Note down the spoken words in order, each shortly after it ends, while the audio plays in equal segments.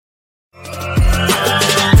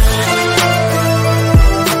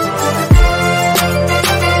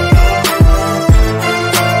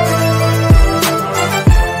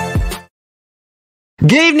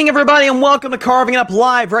Good evening, everybody, and welcome to Carving It Up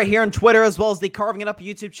Live right here on Twitter, as well as the Carving It Up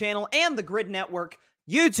YouTube channel and the Grid Network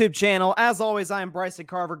YouTube channel. As always, I am Bryson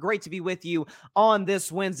Carver. Great to be with you on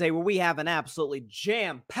this Wednesday where we have an absolutely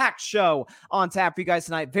jam-packed show on tap for you guys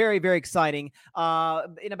tonight. Very, very exciting.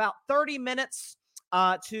 In about 30 minutes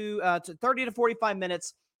to 30 to 45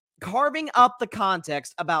 minutes, carving up the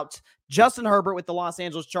context about Justin Herbert with the Los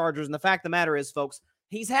Angeles Chargers. And the fact of the matter is, folks,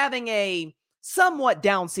 he's having a somewhat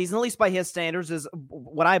down season, at least by his standards, is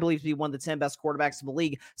what I believe to be one of the 10 best quarterbacks in the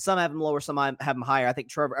league. Some have him lower, some have him higher. I think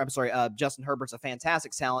Justin Herbert's a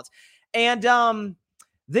fantastic talent. And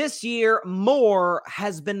this year, more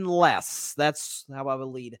has been less. That's how I would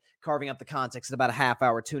lead carving up the context in about a half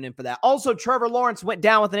hour. Tune in for that. Also, Trevor Lawrence went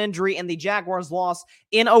down with an injury and the Jaguars lost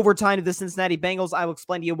in overtime to the Cincinnati Bengals. I will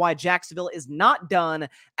explain to you why Jacksonville is not done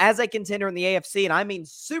as a contender in the AFC, and I mean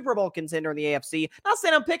Super Bowl contender in the AFC. Not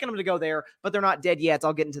saying I'm picking them to go there, but they're not dead yet.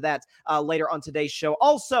 I'll get into that later on today's show.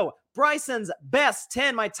 Also, Bryson's best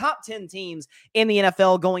 10, my top 10 teams in the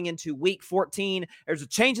NFL going into week 14. There's a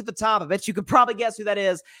change at the top. I bet you could probably guess who that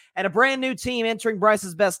is. And a brand new team entering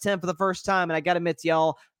Bryson's best 10 for the first time. And I got to admit to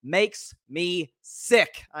y'all, makes me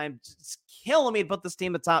sick. I'm just killing me to put this team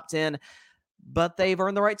in the top 10, but they've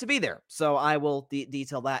earned the right to be there. So I will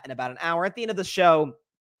detail that in about an hour. At the end of the show,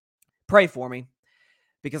 pray for me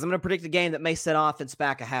because I'm going to predict a game that may set offense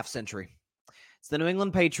back a half century. It's the New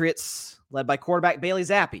England Patriots, led by quarterback Bailey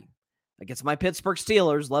Zappi, against my Pittsburgh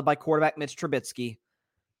Steelers, led by quarterback Mitch Trubisky.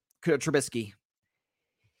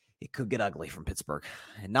 It could get ugly from Pittsburgh,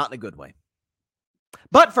 and not in a good way.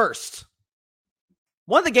 But first,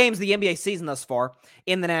 one of the games of the NBA season thus far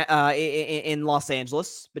in Los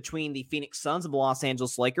Angeles between the Phoenix Suns and the Los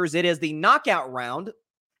Angeles Lakers. It is the knockout round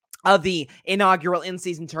of the inaugural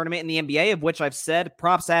in-season tournament in the NBA, of which I've said,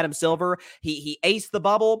 props Adam Silver. He aced the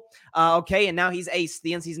bubble, and now he's aced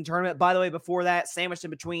the in-season tournament. By the way, before that, sandwiched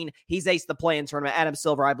in between, he's aced the play-in tournament. Adam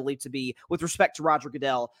Silver, I believe to be, with respect to Roger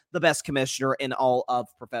Goodell, the best commissioner in all of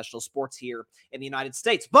professional sports here in the United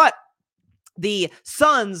States. But the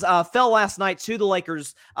Suns fell last night to the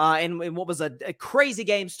Lakers in what was a crazy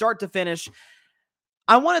game, start to finish.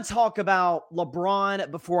 I want to talk about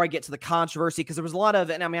LeBron before I get to the controversy, because there was a lot of,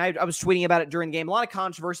 and I mean, I was tweeting about it during the game, a lot of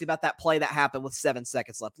controversy about that play that happened with 7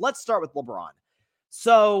 seconds left. Let's start with LeBron.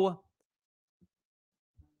 So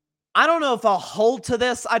I don't know if I'll hold to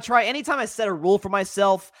this. I try anytime I set a rule for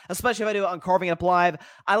myself, especially if I do it on Carving It Up Live,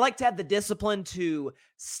 I like to have the discipline to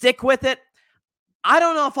stick with it. I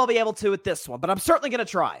don't know if I'll be able to with this one, but I'm certainly going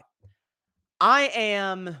to try. I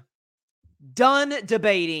am done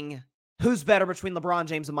debating who's better between LeBron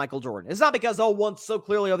James and Michael Jordan. It's not because, one's so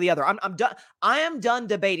clearly over the other. I'm done. I am done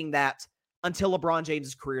debating that until LeBron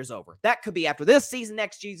James' career is over. That could be after this season,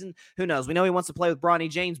 next season. Who knows? We know he wants to play with Bronny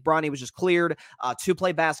James. Bronny was just cleared to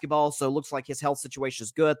play basketball, so it looks like his health situation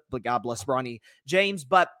is good, but God bless Bronny James.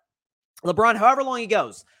 But LeBron, however long he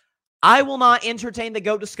goes, I will not entertain the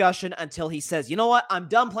GOAT discussion until he says, you know what? I'm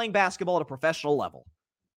done playing basketball at a professional level.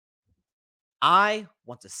 I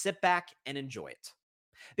want to sit back and enjoy it.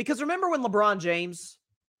 Because remember when LeBron James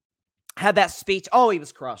had that speech? Oh, he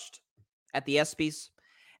was crushed at the ESPYs.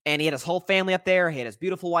 And he had his whole family up there. He had his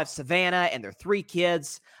beautiful wife, Savannah, and their 3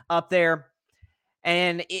 kids up there.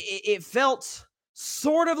 And it felt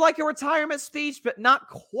sort of like a retirement speech, but not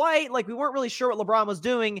quite. Like we weren't really sure what LeBron was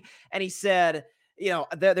doing. And he said, you know,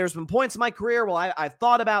 there's been points in my career where I've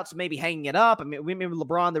thought about maybe hanging it up. I mean, we remember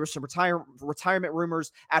LeBron, there were some retirement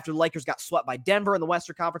rumors after the Lakers got swept by Denver in the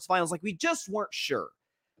Western Conference Finals. Like we just weren't sure.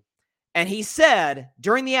 And he said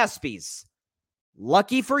during the ESPYs,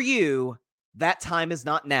 lucky for you, that time is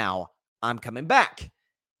not now. I'm coming back.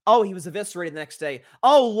 Oh, he was eviscerated the next day.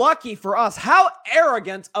 Oh, lucky for us. How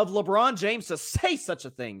arrogant of LeBron James to say such a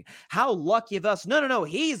thing. How lucky of us. No.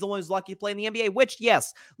 He's the one who's lucky to play in the NBA, which,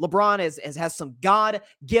 yes, LeBron has some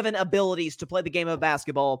God-given abilities to play the game of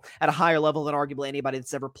basketball at a higher level than arguably anybody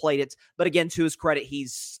that's ever played it. But again, to his credit,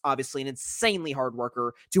 he's obviously an insanely hard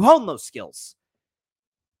worker to hone those skills.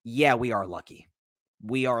 Yeah, we are lucky.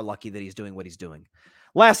 We are lucky that he's doing what he's doing.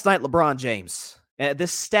 Last night, LeBron James,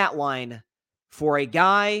 this stat line for a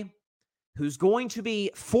guy who's going to be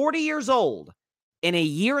 40 years old in a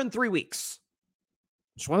year and 3 weeks.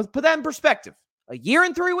 Just want to put that in perspective. A year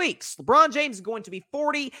and 3 weeks. LeBron James is going to be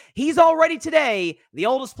 40. He's already today the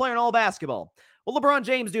oldest player in all basketball. What LeBron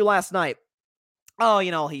James do last night? Oh,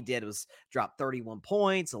 all he did was drop 31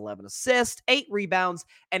 points, 11 assists, 8 rebounds,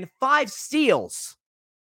 and 5 steals.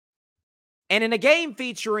 And in a game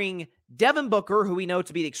featuring Devin Booker, who we know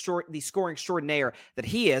to be the scoring extraordinaire that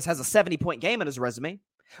he is, has a 70-point game on his resume.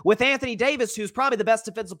 With Anthony Davis, who's probably the best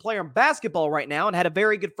defensive player in basketball right now and had a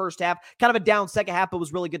very good first half, kind of a down second half, but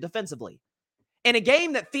was really good defensively. in a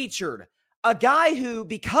game that featured a guy who,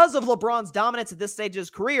 because of LeBron's dominance at this stage of his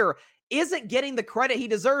career, isn't getting the credit he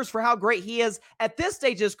deserves for how great he is at this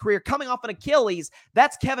stage of his career, coming off an Achilles.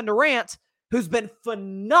 That's Kevin Durant, who's been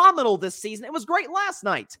phenomenal this season. It was great last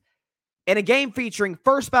night. In a game featuring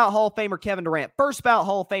first ballot Hall of Famer Kevin Durant, first ballot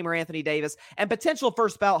Hall of Famer Anthony Davis, and potential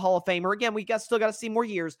first ballot Hall of Famer, again, still got to see more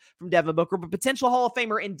years from Devin Booker, but potential Hall of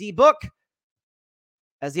Famer in D-Book.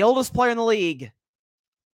 As the oldest player in the league,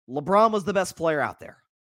 LeBron was the best player out there.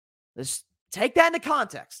 Just take that into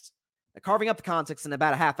context. Carving up the context in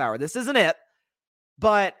about a half hour. This isn't it,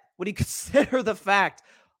 but when you consider the fact,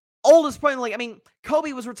 oldest player in the league, I mean,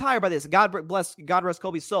 Kobe was retired by this. God rest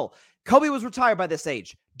Kobe's soul. Kobe was retired by this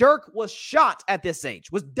age. Dirk was shot at this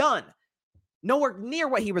age, was done. Nowhere near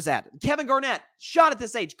what he was at. Kevin Garnett, shot at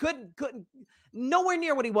this age. Couldn't, nowhere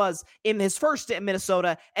near what he was in his first stint in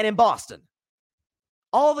Minnesota and in Boston.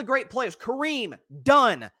 All the great players. Kareem,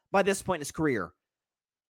 done by this point in his career.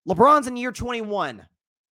 LeBron's in year 21,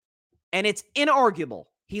 and it's inarguable.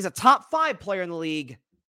 He's a top 5 player in the league.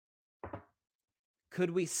 Could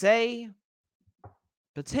we say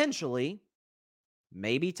potentially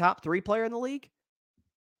maybe top 3 player in the league?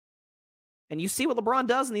 And you see what LeBron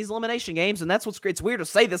does in these elimination games, and that's what's great. It's weird to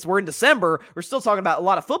say this. We're in December. We're still talking about a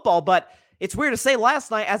lot of football, but it's weird to say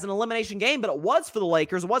last night as an elimination game, but it was for the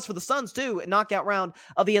Lakers. It was for the Suns, too, knockout round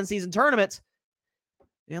of the in-season tournament.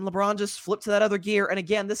 And LeBron just flipped to that other gear. And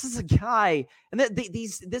again, this is a guy, and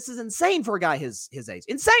this is insane for a guy his age.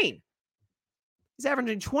 Insane. He's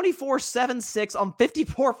averaging 24, 7, 6 on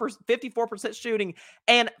 54% shooting.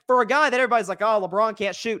 And for a guy that everybody's like, oh, LeBron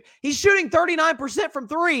can't shoot, he's shooting 39% from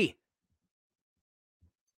 3.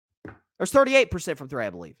 There's 38% from 3, I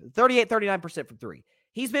believe. 39% from 3.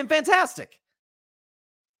 He's been fantastic.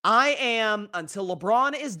 I am, until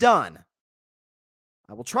LeBron is done,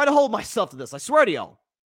 I will try to hold myself to this. I swear to y'all.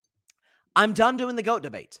 I'm done doing the GOAT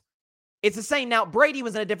debate. It's the same. Now, Brady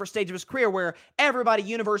was in a different stage of his career where everybody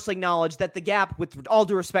universally acknowledged that the gap, with all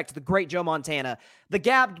due respect to the great Joe Montana, the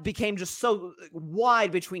gap became just so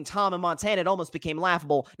wide between Tom and Montana, it almost became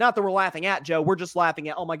laughable. Not that we're laughing at Joe. We're just laughing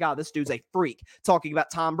at, oh my God, this dude's a freak, talking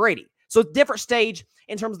about Tom Brady. So different stage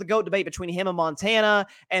in terms of the GOAT debate between him and Montana.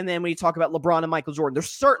 And then when you talk about LeBron and Michael Jordan, there's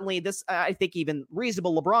certainly this, I think even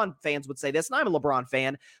reasonable LeBron fans would say this, and I'm a LeBron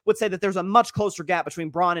fan, would say that there's a much closer gap between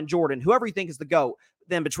Bron and Jordan, whoever you think is the GOAT,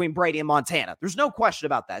 than between Brady and Montana. There's no question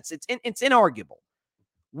about that. It's inarguable.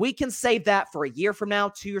 We can save that for a year from now,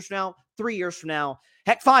 2 years from now, 3 years from now,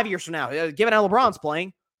 heck, 5 years from now, given how LeBron's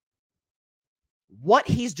playing. What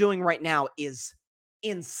he's doing right now is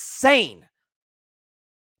insane.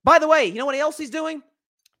 By the way, you know what else he's doing?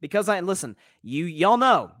 Because listen, y'all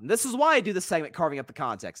know, this is why I do this segment, carving up the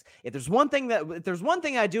context. If there's one thing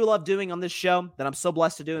I do love doing on this show that I'm so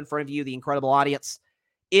blessed to do in front of you, the incredible audience,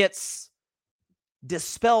 it's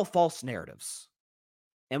dispel false narratives.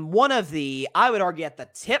 And one of the, I would argue, at the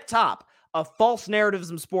tip top of false narratives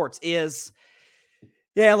in sports is,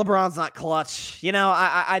 yeah, LeBron's not clutch. You know,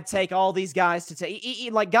 I'd take all these guys to take,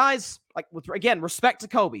 like guys, like with, again, respect to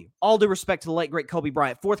Kobe. All due respect to the late, great Kobe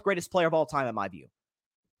Bryant, 4th greatest player of all time in my view.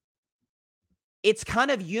 It's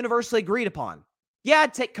kind of universally agreed upon. Yeah,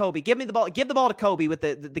 I'd take Kobe. Give the ball to Kobe with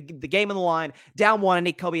the game on the line. Down 1, I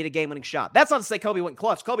need Kobe at a game-winning shot. That's not to say Kobe went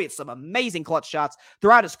clutch. Kobe had some amazing clutch shots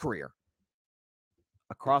throughout his career.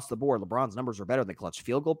 Across the board, LeBron's numbers are better than clutch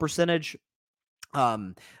field goal percentage.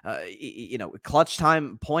 Clutch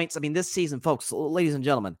time points. I mean, this season, folks, ladies and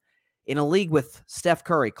gentlemen, in a league with Steph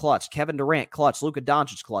Curry, clutch, Kevin Durant, clutch, Luka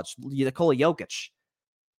Doncic, clutch, Nikola Jokic,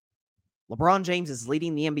 LeBron James is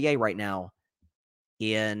leading the NBA right now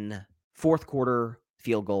in 4th quarter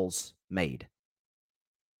field goals made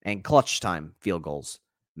and clutch time field goals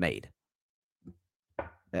made.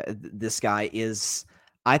 This guy is,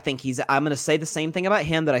 I'm going to say the same thing about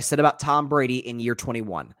him that I said about Tom Brady in year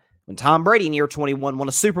 21. When Tom Brady in year 21 won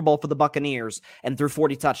a Super Bowl for the Buccaneers and threw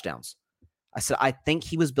 40 touchdowns, I said, I think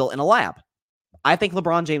he was built in a lab. I think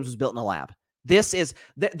LeBron James was built in a lab.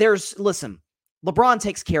 Listen, LeBron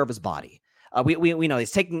takes care of his body. We know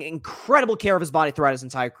he's taking incredible care of his body throughout his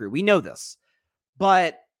entire career. We know this.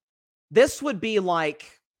 But this would be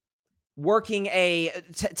like working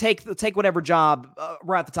take whatever job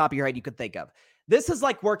right at the top of your head you could think of. This is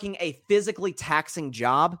like working a physically taxing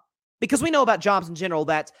job, because we know about jobs in general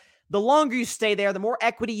that the longer you stay there, the more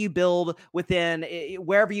equity you build within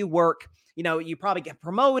wherever you work. You know, you probably get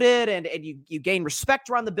promoted and you gain respect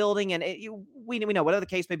around the building, and we know whatever the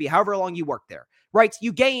case may be, however long you work there, right?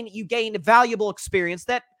 You gain valuable experience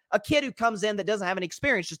that a kid who comes in that doesn't have any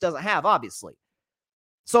experience just doesn't have, obviously.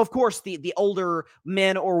 So, of course, the older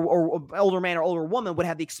men or older man or older woman would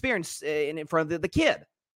have the experience in front of the kid.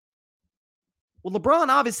 Well, LeBron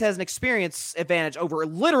obviously has an experience advantage over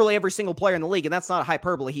literally every single player in the league, and that's not a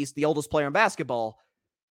hyperbole. He's the oldest player in basketball.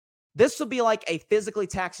 This would be like a physically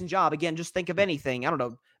taxing job. Again, just think of anything. I don't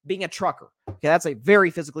know, being a trucker. Okay, that's a very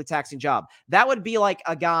physically taxing job. That would be like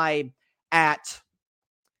a guy at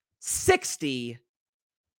 60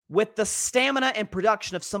 with the stamina and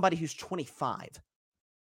production of somebody who's 25.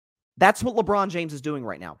 That's what LeBron James is doing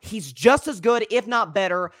right now. He's just as good, if not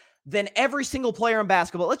better, than every single player in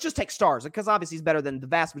basketball. Let's just take stars, because obviously he's better than the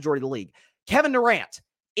vast majority of the league. Kevin Durant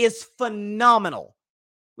is phenomenal.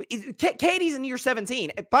 KD's in year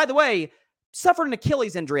 17. By the way, suffered an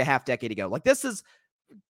Achilles injury a half decade ago.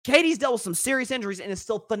 KD's dealt with some serious injuries and is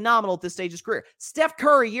still phenomenal at this stage of his career. Steph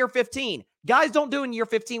Curry, year 15. Guys don't do in year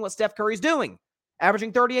 15 what Steph Curry's doing,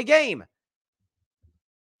 averaging 30 a game.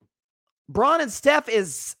 Bron and Steph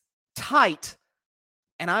is tight.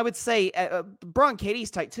 And I would say LeBron, KD's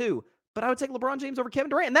tight too, but I would take LeBron James over Kevin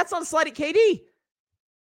Durant. And that's not a slight at KD.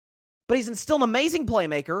 But he's still an amazing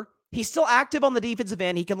playmaker. He's still active on the defensive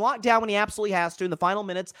end. He can lock down when he absolutely has to in the final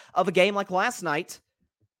minutes of a game like last night.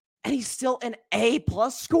 And he's still an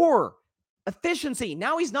A-plus scorer. Efficiency.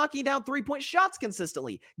 Now he's knocking down three-point shots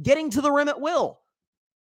consistently, getting to the rim at will.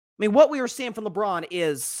 I mean, what we are seeing from LeBron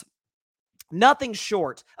is nothing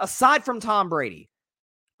short, aside from Tom Brady,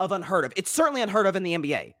 of unheard of. It's certainly unheard of in the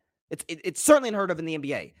NBA. It's certainly unheard of in the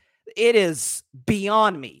NBA. It is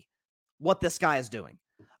beyond me what this guy is doing.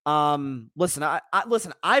 Listen,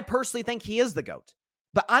 I personally think he is the GOAT,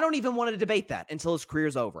 but I don't even want to debate that until his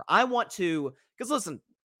career's over. I want to, because listen,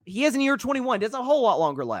 he is in year 21. There's a whole lot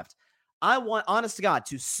longer left. I want, honest to God,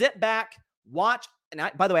 to sit back, watch,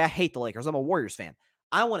 and by the way, I hate the Lakers. I'm a Warriors fan.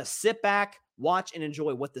 I want to sit back, watch, and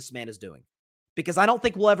enjoy what this man is doing, because I don't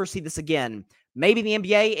think we'll ever see this again. Maybe the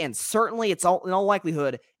NBA, and certainly in all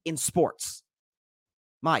likelihood in sports.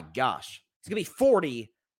 My gosh. He's going to be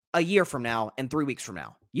 40 a year from now and 3 weeks from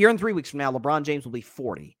now. Year and 3 weeks from now, LeBron James will be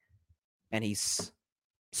 40. And he's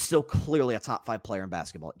still clearly a top 5 player in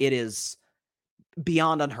basketball. It is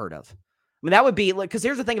beyond unheard of. I mean, that would be, because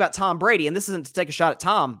here's the thing about Tom Brady, and this isn't to take a shot at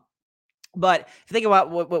Tom, but if you think about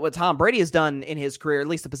what Tom Brady has done in his career, at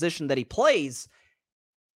least the position that he plays,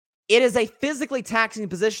 it is a physically taxing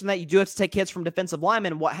position that you do have to take hits from defensive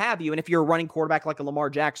linemen and what have you. And if you're a running quarterback like a Lamar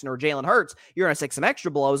Jackson or Jalen Hurts, you're going to take some extra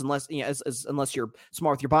blows unless you're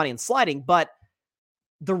smart with your body and sliding. But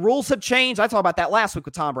the rules have changed. I talked about that last week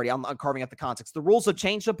with Tom Brady on carving out the context. The rules have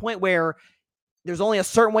changed to a point where there's only a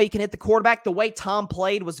certain way you can hit the quarterback. The way Tom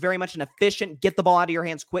played was very much an efficient, get the ball out of your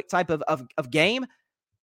hands quick type of game.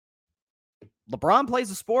 LeBron plays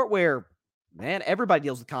a sport where, man, everybody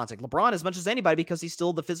deals with contact. LeBron as much as anybody, because he's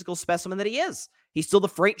still the physical specimen that he is. He's still the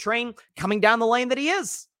freight train coming down the lane that he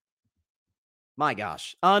is. My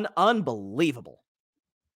gosh. Unbelievable.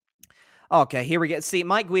 Okay, here we go. See,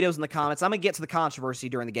 Mike Guido's in the comments. I'm going to get to the controversy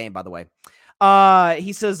during the game, by the way.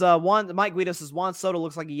 He says, Mike Guido says, Juan Soto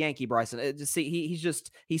looks like a Yankee, Bryson.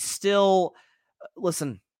 He's still,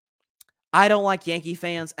 listen, I don't like Yankee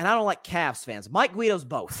fans, and I don't like Cavs fans. Mike Guido's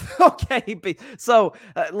both. Okay, so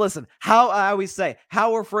listen. How I always say,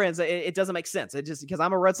 how we're friends, it doesn't make sense. It just because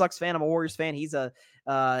I'm a Red Sox fan, I'm a Warriors fan. He's a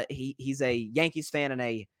Yankees fan and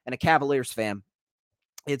a Cavaliers fan.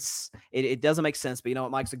 It doesn't make sense, but you know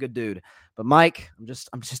what? Mike's a good dude. But Mike,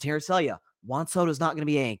 I'm just here to tell you, Juan Soto's not going to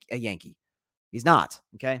be a Yankee. He's not.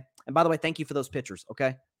 Okay. And by the way, thank you for those pictures.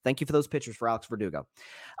 Okay. Thank you for those pictures for Alex Verdugo.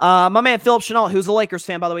 My man, Philip Chenault, who's a Lakers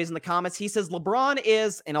fan, by the way, is in the comments. He says, LeBron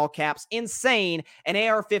is, in all caps, insane. And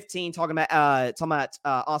AR-15, talking about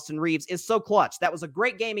Austin Reeves, is so clutch. That was a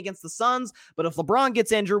great game against the Suns. But if LeBron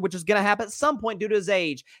gets injured, which is going to happen at some point due to his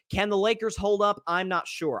age, can the Lakers hold up? I'm not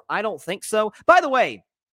sure. I don't think so. By the way,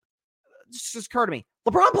 just occurred to me,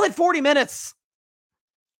 LeBron played 40 minutes.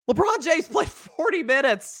 LeBron James played 40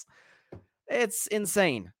 minutes. It's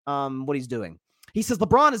insane what he's doing. He says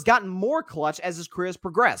LeBron has gotten more clutch as his career has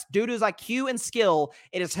progressed. Due to his IQ and skill,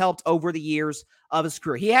 it has helped over the years of his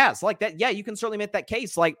career. He has. Like that, yeah, you can certainly make that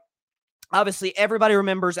case. Like, obviously, everybody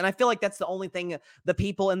remembers, and I feel like that's the only thing the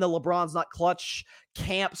people in the LeBron's not clutch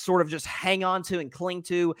camp sort of just hang on to and cling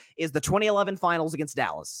to is the 2011 finals against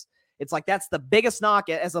Dallas. It's like that's the biggest knock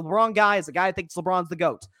as a LeBron guy, as a guy who thinks LeBron's the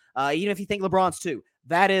GOAT. Even if you think LeBron's too,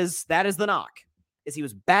 that is the knock. Is he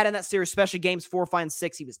was bad in that series, especially games 4, 5, and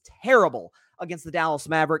 6. He was terrible against the Dallas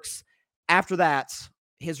Mavericks. After that,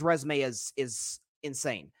 his resume is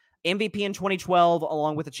insane. MVP in 2012,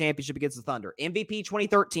 along with the championship against the Thunder. MVP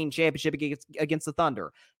 2013, championship against the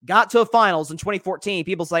Thunder. Got to a finals in 2014.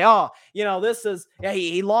 People say,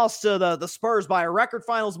 he lost to the Spurs by a record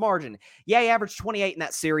finals margin. Yeah, he averaged 28 in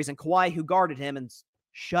that series, and Kawhi, who guarded him and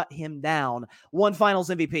shut him down, won finals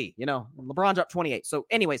MVP. LeBron dropped 28. So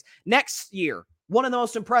anyways, next year, One of the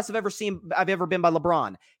most impressive I've ever been by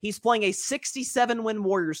LeBron. He's playing a 67-win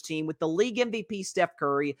Warriors team with the league MVP Steph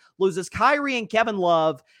Curry, loses Kyrie and Kevin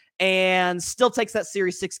Love, and still takes that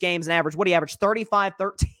series 6 games and average. What do you average? 35,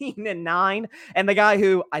 13, and 9. And the guy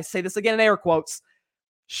who, I say this again in air quotes,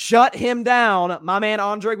 shut him down, my man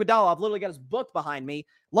Andre Iguodala. I've literally got his book behind me.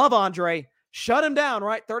 Love Andre. Shut him down,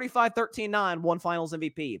 right? 35, 13, 9, won finals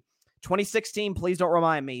MVP. 2016, please don't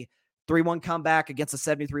remind me. 3-1 comeback against a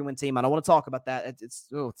 73-win team. I don't want to talk about that. It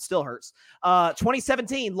still hurts.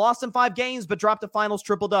 2017, lost in 5 games, but dropped a finals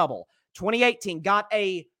triple-double. 2018, got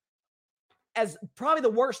as probably the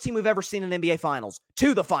worst team we've ever seen in NBA Finals,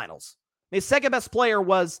 to the finals. His second best player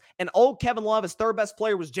was an old Kevin Love. His third best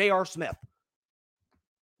player was J.R. Smith.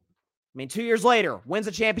 2 years later, wins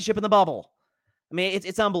a championship in the bubble.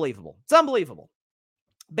 It's unbelievable. It's unbelievable.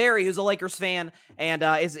 Barry, who's a Lakers fan and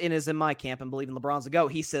is in my camp and believing LeBron's a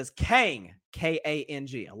GOAT, he says, Kang,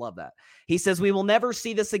 K-A-N-G. I love that. He says, we will never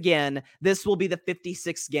see this again. This will be the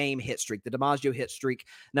 56-game hit streak, the DiMaggio hit streak.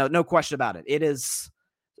 No question about it. It is.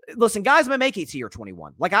 Listen, guys might make it to year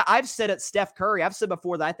 21. Like I've said it, Steph Curry, I've said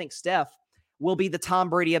before that I think Steph will be the Tom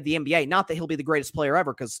Brady of the NBA. Not that he'll be the greatest player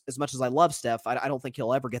ever, because as much as I love Steph, I don't think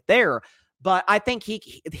he'll ever get there. But I think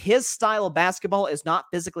his style of basketball is not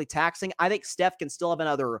physically taxing. I think Steph can still have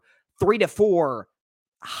another 3 to 4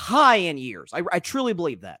 high-end years. I truly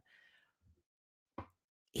believe that.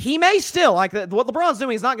 He may still, what LeBron's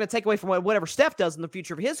doing is not going to take away from whatever Steph does in the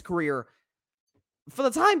future of his career. For the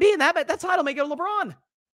time being, that title may go to LeBron.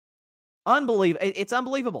 Unbelievable. It's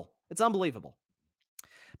unbelievable. It's unbelievable.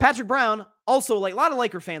 Patrick Brown, also a lot of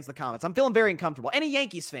Laker fans in the comments. I'm feeling very uncomfortable. Any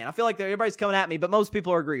Yankees fan, I feel like everybody's coming at me, but most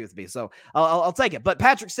people are agreeing with me, so I'll take it. But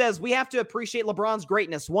Patrick says, we have to appreciate LeBron's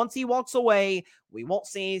greatness. Once he walks away, we won't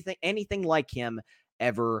see anything like him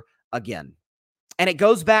ever again. And it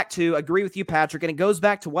goes back to, agree with you, Patrick, and it goes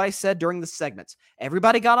back to what I said during the segment.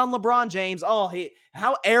 Everybody got on LeBron James. Oh,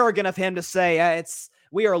 how arrogant of him to say,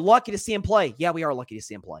 we are lucky to see him play. Yeah, we are lucky to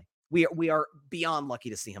see him play. We are beyond lucky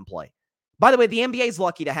to see him play. By the way, the NBA is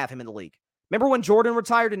lucky to have him in the league. Remember when Jordan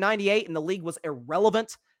retired in 98 and the league was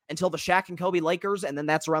irrelevant until the Shaq and Kobe Lakers, and then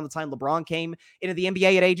that's around the time LeBron came into the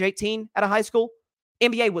NBA at age 18 out of high school?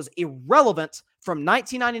 NBA was irrelevant from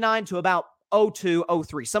 1999 to about 02,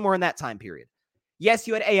 03, somewhere in that time period. Yes,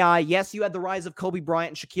 you had AI. Yes, you had the rise of Kobe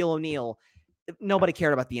Bryant and Shaquille O'Neal. Nobody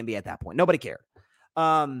cared about the NBA at that point. Nobody cared.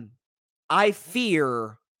 I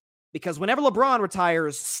fear, because whenever LeBron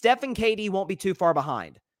retires, Steph and KD won't be too far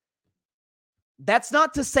behind. That's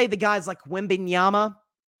not to say the guys like Wembanyama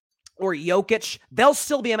or Jokic, they'll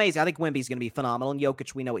still be amazing. I think Wemby's going to be phenomenal, and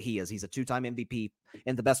Jokic, we know what he is. He's a 2-time MVP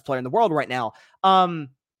and the best player in the world right now.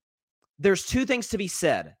 There's 2 things to be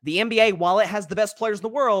said. The NBA, while it has the best players in the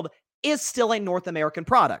world, is still a North American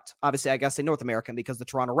product. Obviously, I gotta say North American because the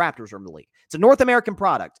Toronto Raptors are in the league. It's a North American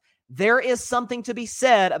product. There is something to be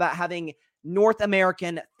said about having North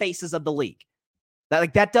American faces of the league.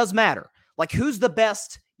 That does matter. Who's the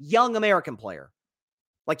best young American player?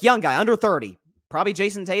 Young guy, under 30. Probably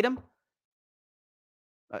Jason Tatum.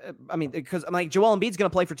 Because Joel Embiid's going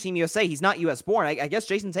to play for Team USA. He's not U.S. born. I guess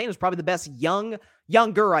Jason Tatum is probably the best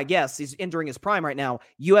younger, I guess. He's entering his prime right now.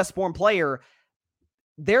 U.S. born player.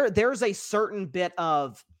 There's a certain bit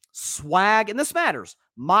of swag, and this matters.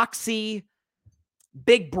 Moxie,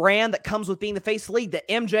 big brand that comes with being the face of the league that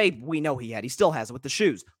MJ, we know he had. He still has it with the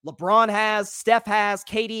shoes. LeBron has, Steph has,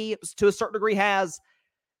 KD to a certain degree has.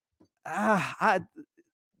 The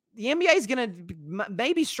NBA is going to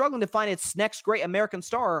maybe struggling to find its next great American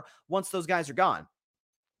star once those guys are gone.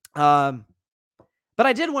 But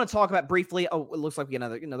I did want to talk about briefly. Oh, it looks like we get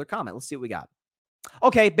another comment. Let's see what we got.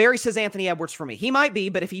 Okay, Barry says Anthony Edwards for me. He might be,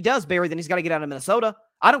 but if he does, Barry, then he's got to get out of Minnesota.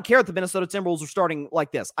 I don't care if the Minnesota Timberwolves are starting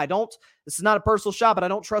like this. This is not a personal shot, but I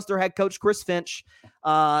don't trust their head coach, Chris Finch.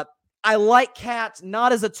 I like Cat,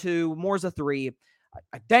 not as a 2, more as a 3.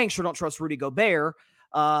 I dang sure don't trust Rudy Gobert.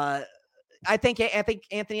 I think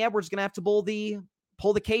Anthony Edwards is going to have to pull the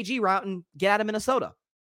KG route and get out of Minnesota.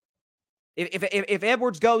 If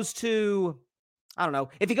Edwards goes to, I don't know,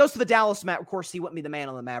 if he goes to the Dallas Mavericks, of course he wouldn't be the man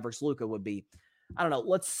on the Mavericks. Luka would be. I don't know.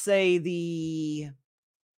 Let's say think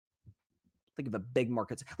of a big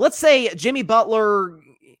market. Let's say Jimmy Butler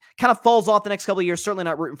kind of falls off the next couple of years. Certainly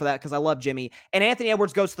not rooting for that because I love Jimmy. And Anthony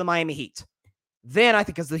Edwards goes to the Miami Heat. Then I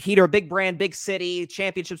think because the Heat are a big brand, big city,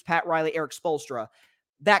 championships, Pat Riley, Eric Spoelstra,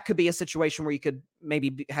 that could be a situation where you could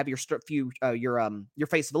maybe have your face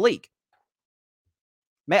of the league.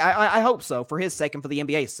 I hope so for his sake and for the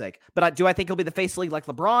NBA's sake. But do I think he'll be the face of the league like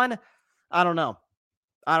LeBron? I don't know.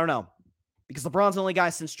 Because LeBron's the only guy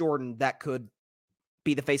since Jordan that could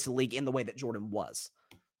be the face of the league in the way that Jordan was.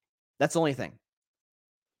 That's the only thing.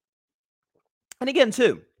 And again,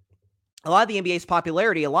 too, a lot of the NBA's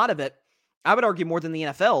popularity, a lot of it, I would argue more than the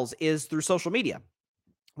NFL's, is through social media.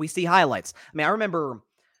 We see highlights. I mean, I remember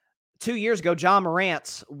 2 years ago, John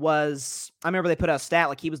Morant I remember they put out a stat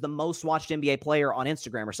like he was the most watched NBA player on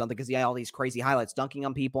Instagram or something because he had all these crazy highlights, dunking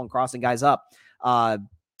on people and crossing guys up.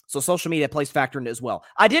 So social media plays factor into it as well.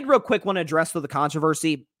 I did real quick want to address the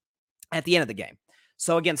controversy at the end of the game.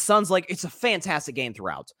 So again, Suns, it's a fantastic game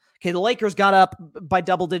throughout. Okay, the Lakers got up by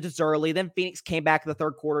double digits early. Then Phoenix came back in the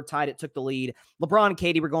third quarter, tied it, took the lead. LeBron and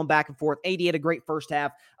KD were going back and forth. AD had a great first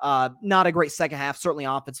half, not a great second half, certainly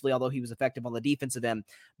offensively, although he was effective on the defensive end.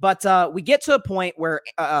 But we get to a point where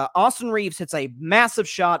Austin Reeves hits a massive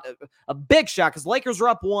shot, a big shot, because Lakers are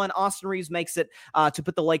up 1. Austin Reeves makes it to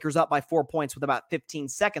put the Lakers up by 4 points with about 15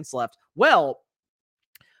 seconds left. Well,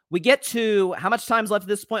 we get to how much time's left at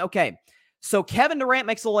this point? Okay, so Kevin Durant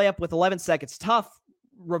makes a layup with 11 seconds. Tough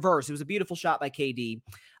reverse. It was a beautiful shot by KD.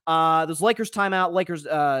 Those Lakers timeout.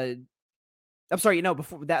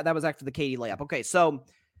 Before that was after the KD layup. Okay, so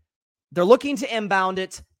they're looking to inbound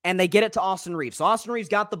it, and they get it to Austin Reeves. So Austin Reeves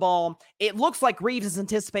got the ball. It looks like Reeves is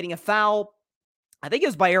anticipating a foul. I think it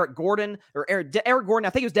was by Eric Gordon. I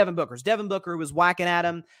think it was Devin Booker. It's Devin Booker who was whacking at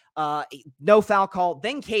him. No foul call.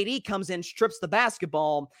 Then KD comes in, strips the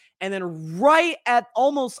basketball, and then right at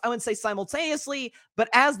almost, I wouldn't say simultaneously, but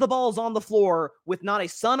as the ball is on the floor with not a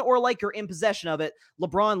Sun or Laker in possession of it,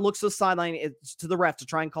 LeBron looks to the sideline to the ref to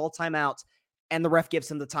try and call a timeout, and the ref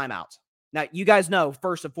gives him the timeout. Now, you guys know,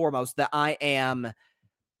 first and foremost, that I am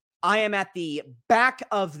at the back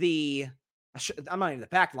of the I'm not even the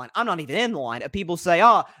back line. I'm not even in the line. People say,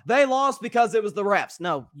 they lost because it was the refs.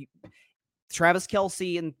 No, Travis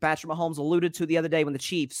Kelce and Patrick Mahomes alluded to the other day when the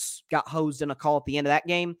Chiefs got hosed in a call at the end of that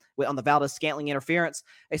game on the Valdez-Scantling interference.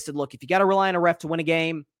 They said, look, if you got to rely on a ref to win a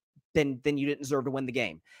game, then you didn't deserve to win the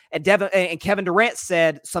game. And Kevin Durant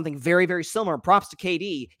said something very, very similar. And props to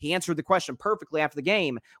KD. He answered the question perfectly after the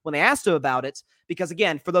game when they asked him about it. Because,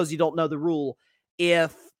 again, for those of you who don't know the rule,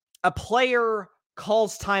 if a player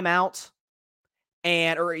calls timeout,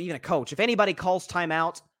 or even a coach, if anybody calls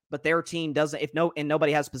timeout, but their team doesn't, and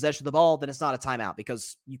nobody has possession of the ball, then it's not a timeout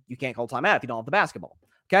because you can't call timeout if you don't have the basketball.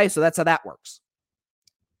 Okay, so that's how that works.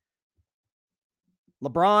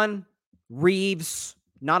 LeBron, Reeves,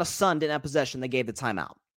 not a Sun didn't have possession. They gave the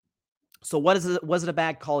timeout. So was it a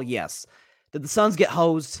bad call? Yes. Did the Suns get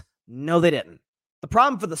hosed? No, they didn't. The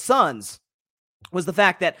problem for the Suns was the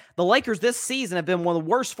fact that the Lakers this season have been one of the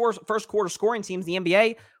worst first quarter scoring teams in the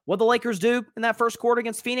NBA. What the Lakers do in that first quarter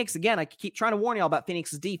against Phoenix? Again, I keep trying to warn y'all about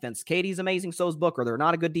Phoenix's defense. KD's amazing, so is Booker. They're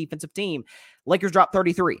not a good defensive team. Lakers dropped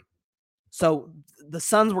 33. So the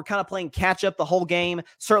Suns were kind of playing catch up the whole game,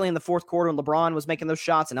 certainly in the fourth quarter, and LeBron was making those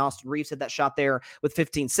shots, and Austin Reeves had that shot there with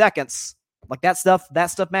 15 seconds. Like that stuff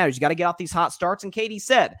matters. You got to get off these hot starts. And KD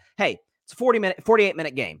said, hey, it's a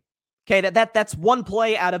 48-minute game. Okay, that's one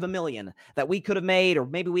play out of a million that we could have made, or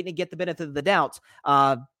maybe we didn't get the benefit of the doubt.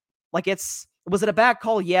 Was it a bad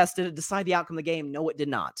call? Yes. Did it decide the outcome of the game? No, it did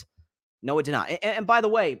not. No, it did not. And by the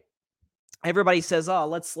way, everybody says,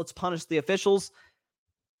 let's punish the officials.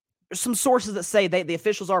 There's some sources that say the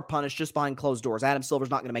officials are punished just behind closed doors. Adam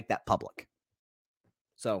Silver's not going to make that public.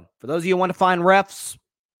 So for those of you who want to find refs,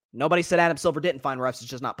 nobody said Adam Silver didn't find refs.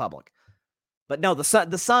 It's just not public. But no, the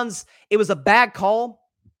Suns, it was a bad call.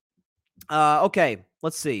 Okay,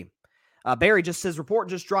 let's see. Barry just says, report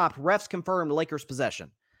just dropped. Refs confirmed Lakers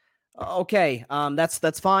possession. Okay,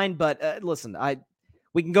 that's fine. But listen,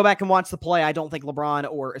 we can go back and watch the play. I don't think LeBron,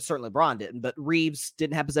 or certainly LeBron didn't, but Reeves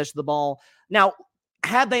didn't have possession of the ball. Now,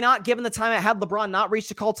 had they not given the timeout, had LeBron not reached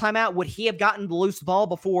a call timeout, would he have gotten the loose ball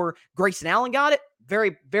before Grayson Allen got it?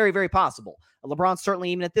 Very, very, very possible. LeBron's certainly,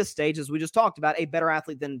 even at this stage, as we just talked about, a better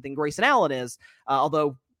athlete than Grayson Allen is.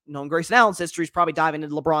 Although, knowing Grayson Allen's history, is probably diving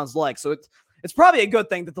into LeBron's legs. So it's probably a good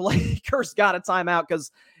thing that the Lakers got a timeout, because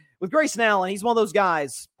with Grayson Allen, he's one of those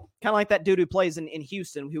guys, kind of like that dude who plays in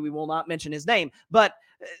Houston, who we will not mention his name. But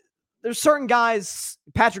there's certain guys,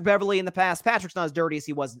 Patrick Beverley in the past. Patrick's not as dirty as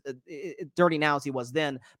he was, dirty now as he was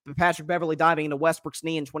then. But Patrick Beverley diving into Westbrook's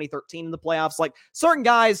knee in 2013 in the playoffs. Like, certain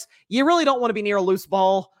guys, you really don't want to be near a loose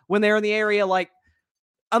ball when they're in the area. Like,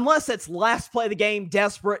 unless it's last play of the game,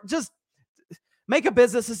 desperate, just make a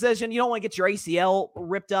business decision. You don't want to get your ACL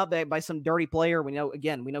ripped up by some dirty player. We know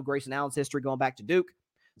Grayson Allen's history going back to Duke.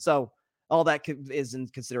 So all that is in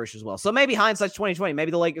consideration as well. So maybe hindsight's 2020. Maybe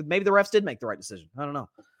the refs did make the right decision. I don't know.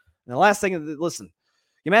 And the last thing, listen,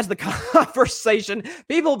 you imagine the conversation.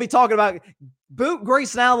 People will be talking about boot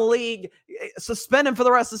Grayson out of the league, suspend him for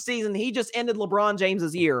the rest of the season. He just ended LeBron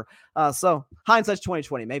James's year. So hindsight's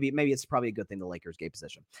 2020. Maybe it's probably a good thing the Lakers gave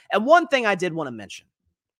possession. And one thing I did want to mention,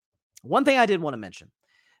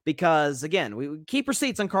 because, again, we keep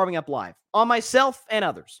receipts on Carving Up Live, on myself and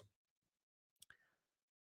others.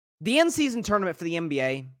 The in-season tournament for the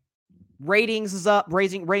NBA, ratings is up,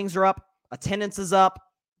 ratings are up, attendance is up,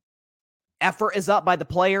 effort is up by the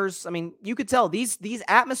players. I mean, you could tell these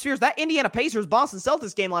atmospheres. That Indiana Pacers Boston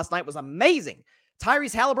Celtics game last night was amazing.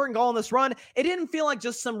 Tyrese Halliburton going on this run. It didn't feel like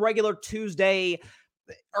just some regular Tuesday,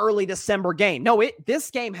 early December game. No,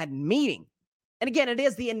 this game had meaning. And again, it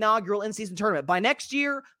is the inaugural in-season tournament. By next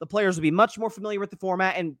year, the players will be much more familiar with the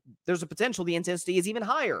format, and there's a potential the intensity is even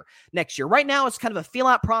higher next year. Right now, it's kind of a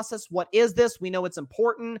feel-out process. What is this? We know it's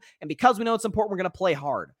important, and because we know it's important, we're going to play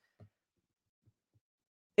hard.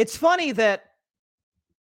 It's funny that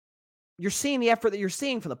you're seeing the effort that you're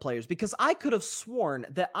seeing from the players, because I could have sworn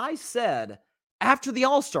that I said after the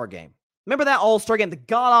All-Star game, remember that All-Star game, the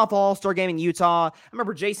god-awful All-Star game in Utah? I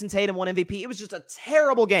remember Jason Tatum won MVP. It was just a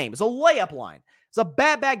terrible game. It was a layup line. It's a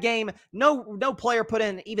bad game. No player put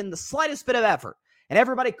in even the slightest bit of effort. And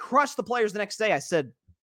everybody crushed the players the next day. I said,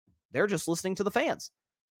 they're just listening to the fans.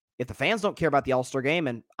 If the fans don't care about the All-Star game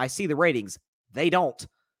and I see the ratings, they don't.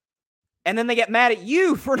 And then they get mad at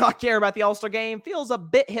you for not caring about the All-Star game. Feels a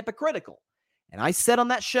bit hypocritical. And I said on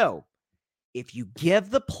that show, if you give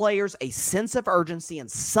the players a sense of urgency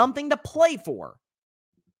and something to play for,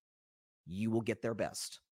 you will get their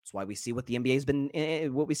best. That's why we see what the NBA has been,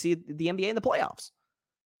 what we see the NBA in the playoffs.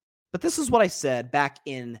 But this is what I said back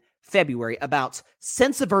in February about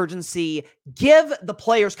sense of urgency. Give the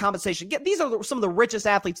players compensation. These are some of the richest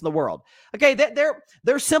athletes in the world. Okay,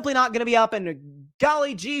 they're simply not going to be up and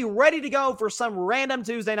golly gee ready to go for some random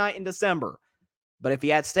Tuesday night in December. But if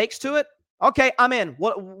you add stakes to it, okay, I'm in.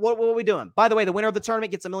 What are we doing? By the way, the winner of the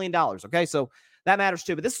tournament gets $1 million. Okay, so that matters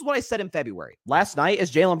too. But this is what I said in February. Last night,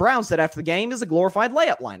 as Jaylen Brown said after the game, is a glorified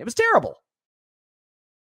layup line. It was terrible.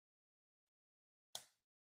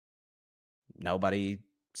 Nobody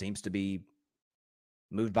seems to be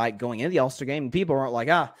moved by it going into the All-Star game. And people aren't like,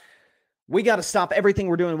 we got to stop everything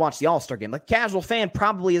we're doing and watch the All-Star game. The casual fan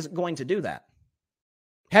probably isn't going to do that.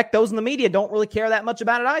 Heck, those in the media don't really care that much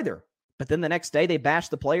about it either. But then the next day, they bash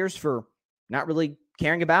the players for not really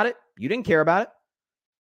caring about it. You didn't care about it.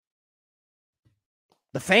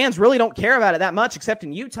 The fans really don't care about it that much, except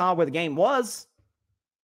in Utah where the game was.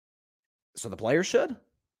 So the players should.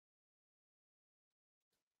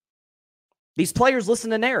 These players listen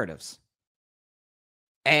to narratives.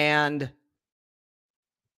 And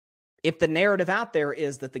if the narrative out there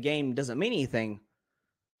is that the game doesn't mean anything,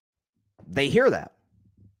 they hear that.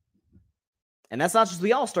 And that's not just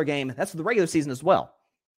the All-Star game, that's the regular season as well.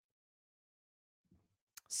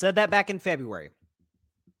 Said that back in February.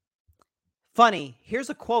 Funny, here's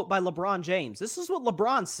a quote by LeBron James. This is what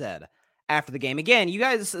LeBron said after the game. Again, you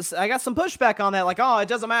guys, I got some pushback on that, like, oh, it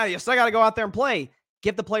doesn't matter, you still got to go out there and play.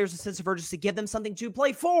 Give the players a sense of urgency, give them something to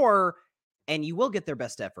play for, and you will get their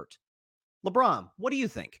best effort. LeBron, what do you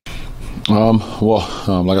think?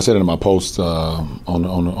 Like I said in my post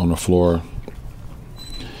on the floor,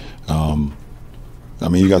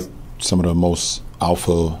 you got some of the most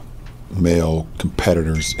alpha male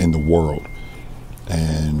competitors in the world.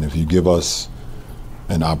 And if you give us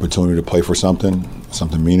an opportunity to play for something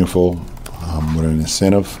meaningful, with an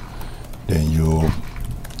incentive, then you'll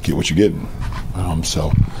get what you're getting.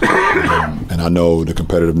 And I know the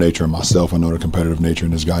competitive nature in myself. I know the competitive nature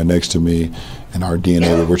in this guy next to me, and our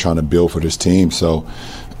DNA that we're trying to build for this team. So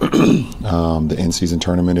the in-season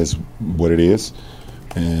tournament is what it is,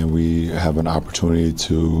 and we have an opportunity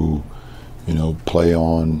to, play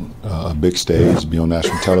on a big stage, be on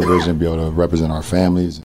national television, be able to represent our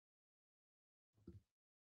families.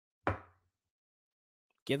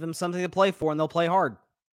 Give them something to play for, and they'll play hard.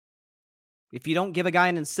 If you don't give a guy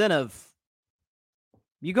an incentive,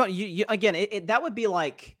 that would be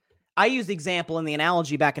like, I used the example in the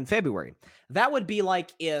analogy back in February. That would be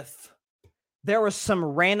like if there was some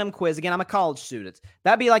random quiz. Again, I'm a college student.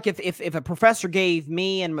 That'd be like if a professor gave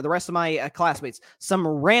me and the rest of my classmates some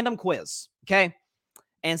random quiz, okay,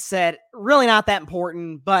 and said, really not that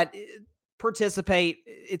important, but participate.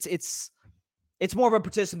 It's more of a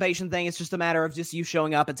participation thing. It's just a matter of just you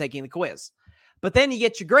showing up and taking the quiz. But then you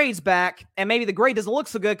get your grades back, and maybe the grade doesn't look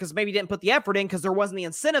so good because maybe you didn't put the effort in because there wasn't the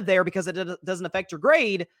incentive there because it doesn't affect your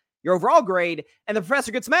grade, your overall grade, and the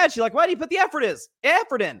professor gets mad at you like, why do you put the effort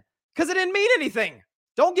in? Because it didn't mean anything.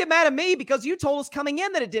 Don't get mad at me because you told us coming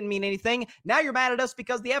in that it didn't mean anything. Now you're mad at us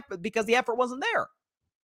because the effort wasn't there.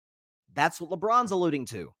 That's what LeBron's alluding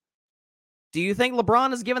to. Do you think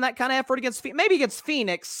LeBron is giving that kind of effort against maybe against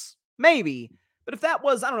Phoenix? Maybe. But if that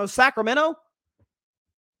was, I don't know, Sacramento?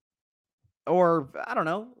 Or, I don't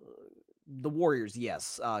know, the Warriors,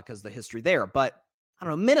 yes, because the history there. But, I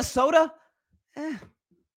don't know, Minnesota?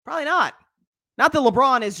 Probably not. Not that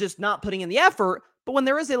LeBron is just not putting in the effort, but when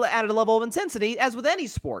there is an added level of intensity, as with any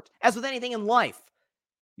sport, as with anything in life,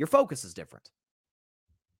 your focus is different.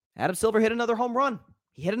 Adam Silver hit another home run.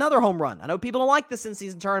 He hit another home run. I know people don't like this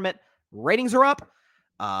in-season tournament. Ratings are up.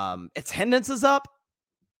 Attendance is up.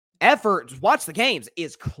 Effort, watch the games,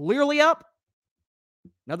 is clearly up.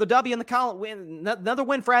 Another W in the column win. Another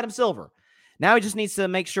win for Adam Silver. Now he just needs to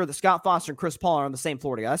make sure that Scott Foster and Chris Paul are on the same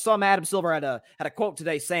floor together. I saw Adam Silver had a quote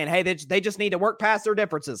today saying, hey, they just need to work past their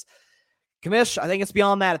differences. Commish, I think it's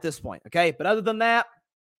beyond that at this point, okay? But other than that,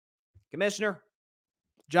 Commissioner,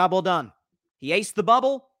 job well done. He aced the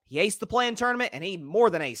bubble, he aced the play-in tournament, and he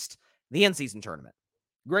more than aced the in-season tournament.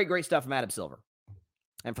 Great stuff from Adam Silver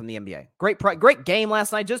and from the NBA. Great game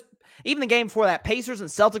last night. Just even the game before that, Pacers and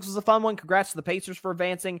Celtics was a fun one. Congrats to the Pacers for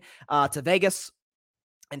advancing to Vegas.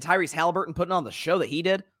 And Tyrese Halliburton putting on the show that he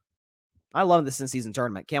did. I love this in-season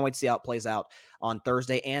tournament. Can't wait to see how it plays out on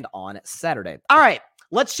Thursday and on Saturday. All right,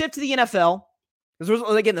 let's shift to the NFL. Because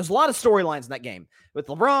there's a lot of storylines in that game. With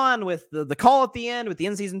LeBron, with the call at the end, with the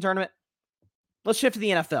in-season tournament. Let's shift to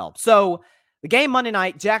the NFL. So, the game Monday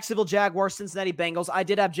night, Jacksonville Jaguars, Cincinnati Bengals. I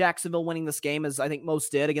did have Jacksonville winning this game, as I think most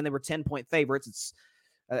did. Again, they were 10-point favorites.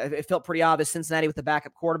 It felt pretty obvious. Cincinnati with the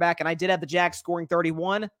backup quarterback, and I did have the Jags scoring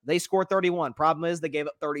 31. They scored 31. Problem is they gave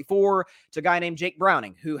up 34 to a guy named Jake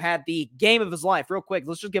Browning, who had the game of his life. Real quick,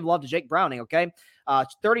 let's just give love to Jake Browning, okay?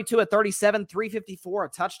 32 at 37, 354, a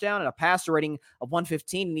touchdown, and a passer rating of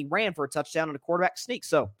 115, and he ran for a touchdown and a quarterback sneak.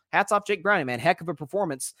 So hats off Jake Browning, man. Heck of a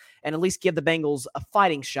performance, and at least give the Bengals a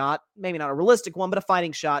fighting shot. Maybe not a realistic one, but a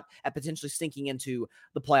fighting shot at potentially sneaking into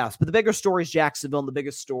the playoffs. But the bigger story is Jacksonville, and the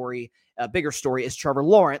bigger story is Trevor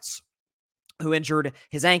Lawrence, who injured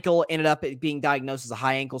his ankle, ended up being diagnosed as a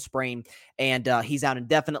high ankle sprain, and he's out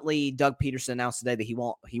indefinitely. Doug Peterson announced today that he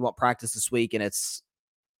won't practice this week, and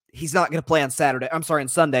he's not going to play on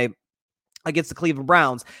Sunday against the Cleveland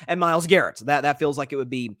Browns and Myles Garrett. That feels like it would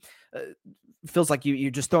be feels like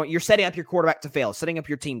you're setting up your quarterback to fail, setting up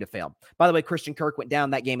your team to fail. By the way, Christian Kirk went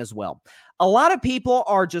down that game as well. A lot of people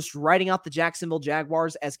are just writing out the Jacksonville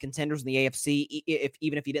Jaguars as contenders in the AFC,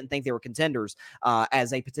 even if you didn't think they were contenders,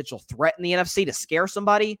 as a potential threat in the NFC to scare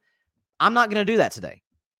somebody. I'm not going to do that today.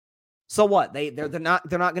 So what? They're not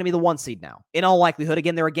going to be the 1 seed now. In all likelihood,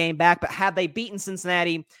 again, they're a game back, but had they beaten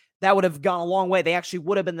Cincinnati, that would have gone a long way. They actually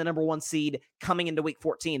would have been the number 1 seed coming into week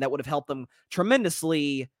 14. That would have helped them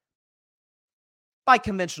tremendously by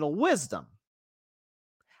conventional wisdom.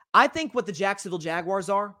 I think what the Jacksonville Jaguars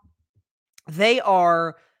are, they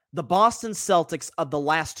are the Boston Celtics of the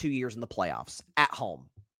last 2 years in the playoffs at home.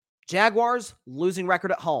 Jaguars, losing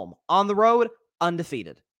record at home. On the road,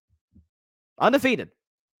 undefeated. Undefeated.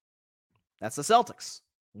 That's the Celtics.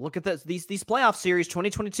 Look at these playoff series,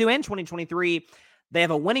 2022 and 2023. They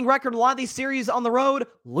have a winning record. A lot of these series on the road,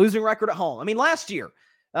 losing record at home. I mean, the last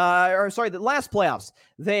playoffs,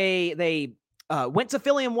 they went to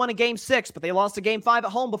Philly and won a game 6, but they lost a game 5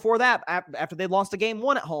 at home before that. After they lost a game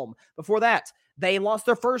 1 at home before that, they lost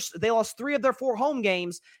 3 of their 4 home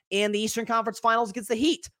games in the Eastern Conference Finals against the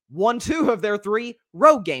Heat. Won 2 of their 3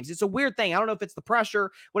 road games. It's a weird thing. I don't know if it's the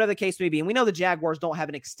pressure, whatever the case may be. And we know the Jaguars don't have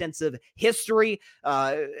an extensive history.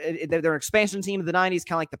 They're an expansion team of the 90s,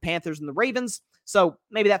 kind of like the Panthers and the Ravens. So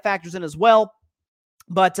maybe that factors in as well.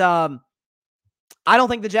 But I don't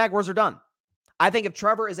think the Jaguars are done. I think if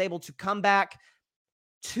Trevor is able to come back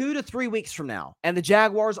 2 to 3 weeks from now, and the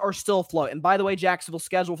Jaguars are still afloat. And by the way, Jacksonville's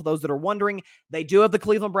schedule, for those that are wondering, they do have the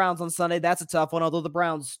Cleveland Browns on Sunday. That's a tough one, although the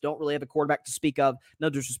Browns don't really have a quarterback to speak of.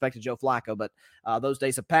 No disrespect to Joe Flacco, but those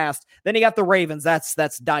days have passed. Then you got the Ravens.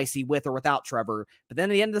 That's dicey with or without Trevor. But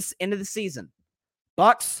then at the end of the season,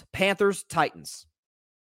 Bucks, Panthers, Titans.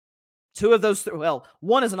 2 of those,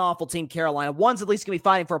 one is an awful team, Carolina. One's at least going to be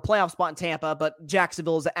fighting for a playoff spot in Tampa, but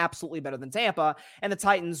Jacksonville is absolutely better than Tampa, and the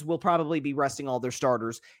Titans will probably be resting all their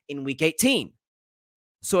starters in Week 18.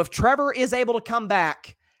 So if Trevor is able to come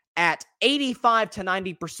back at 85 to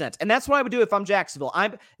 90%, and that's what I would do if I'm Jacksonville.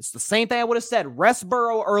 It's the same thing I would have said. Rest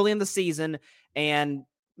Burrow early in the season, and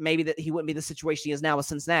maybe that he wouldn't be the situation he is now with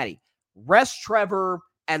Cincinnati. Rest Trevor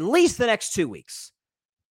at least the next 2 weeks.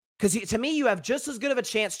 Because to me, you have just as good of a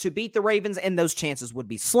chance to beat the Ravens, and those chances would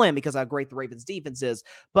be slim because of how great the Ravens defense is.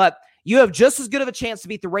 But you have just as good of a chance to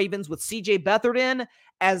beat the Ravens with C.J. Beathard in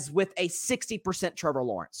as with a 60% Trevor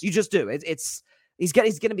Lawrence. You just do. He's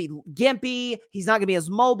going to be gimpy. He's not going to be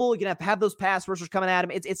as mobile. You're going to have those pass rushers coming at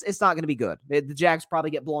him. It's not going to be good. The Jags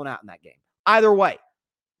probably get blown out in that game. Either way,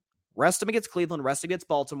 rest him against Cleveland, rest him against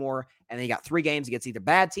Baltimore, and then you got 3 games against either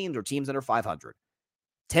bad teams or teams under 500.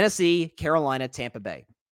 Tennessee, Carolina, Tampa Bay.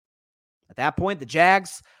 At that point, the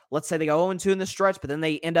Jags Let's say they go 0-2 in the stretch, but then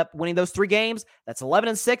they end up winning those 3 games. That's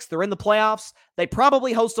 11-6. They're in the playoffs. They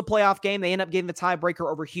probably host a playoff game. They end up getting the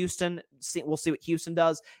tiebreaker over Houston. We'll see what Houston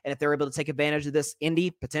does, and if they're able to take advantage of this,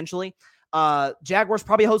 Indy, potentially. Jaguars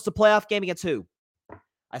probably host a playoff game against who?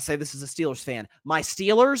 I say this as a Steelers fan. My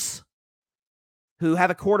Steelers, who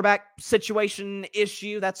have a quarterback situation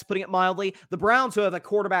issue, that's putting it mildly. The Browns, who have a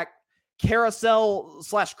quarterback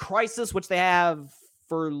carousel/crisis, which they have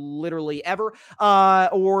for literally ever,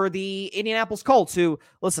 or the Indianapolis Colts, who,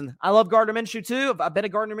 listen, I love Gardner Minshew too. I've been a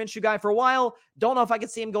Gardner Minshew guy for a while. Don't know if I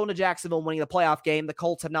could see him going to Jacksonville and winning the playoff game. The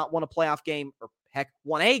Colts have not won a playoff game, or heck,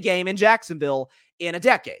 won a game in Jacksonville in a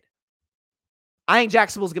decade. I think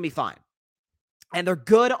Jacksonville's going to be fine. And they're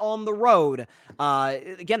good on the road.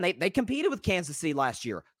 Again, they competed with Kansas City last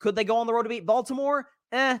year. Could they go on the road to beat Baltimore?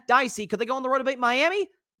 Dicey. Could they go on the road to beat Miami?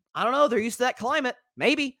 I don't know. They're used to that climate.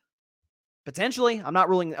 Maybe. Potentially. I'm not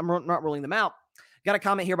ruling them out. Got a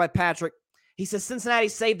comment here by Patrick. He says Cincinnati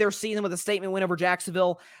saved their season with a statement win over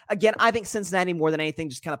Jacksonville. Again, I think Cincinnati, more than anything,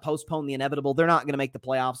 just kind of postponed the inevitable. They're not going to make the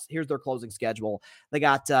playoffs. Here's their closing schedule. They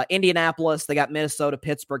got Indianapolis. They got Minnesota,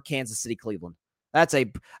 Pittsburgh, Kansas City, Cleveland. That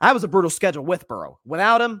was a brutal schedule with Burrow.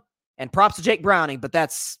 Without him, and props to Jake Browning, but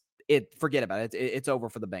that's it. Forget about it. It's over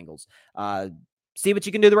for the Bengals. See what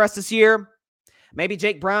you can do the rest of this year. Maybe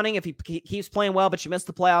Jake Browning, if he keeps playing well, but you miss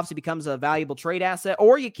the playoffs, he becomes a valuable trade asset.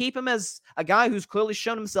 Or you keep him as a guy who's clearly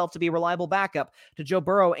shown himself to be a reliable backup to Joe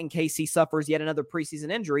Burrow in case he suffers yet another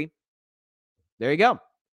preseason injury. There you go.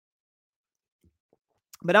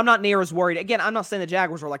 But I'm not near as worried. Again, I'm not saying the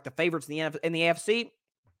Jaguars are like the favorites in the AFC.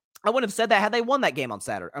 I wouldn't have said that had they won that game on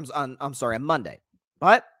Saturday. On Monday.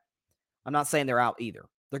 But I'm not saying they're out either.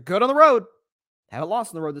 They're good on the road. Haven't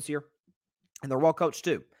lost on the road this year. And they're well coached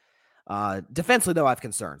too. Defensively, though, I have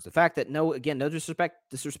concerns. The fact that no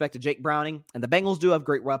disrespect to Jake Browning, and the Bengals do have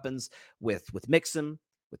great weapons with Mixon,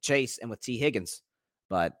 with Chase, and with T. Higgins.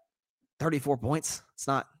 But 34 points, it's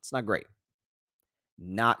not great.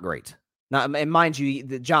 Not great. Now, and mind you,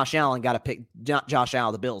 Josh Allen got a pick, not Josh Allen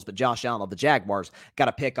of the Bills, but Josh Allen of the Jaguars got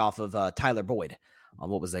a pick off of Tyler Boyd on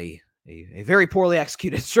what was a very poorly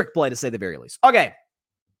executed strict play, to say the very least. Okay,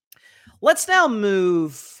 let's now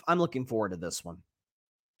move. I'm looking forward to this one.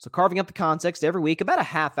 So carving up the context every week, about a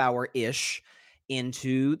half hour-ish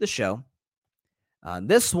into the show.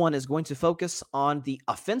 This one is going to focus on the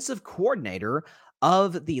offensive coordinator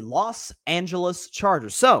of the Los Angeles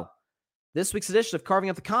Chargers. So this week's edition of Carving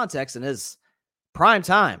Up the Context and his prime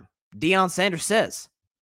time, Deion Sanders says,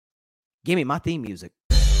 "Give me my theme music."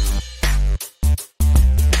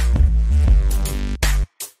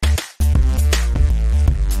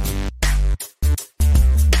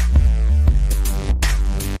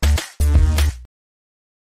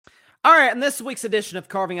 All right, in this week's edition of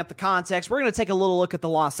Carving Up the Context, we're going to take a little look at the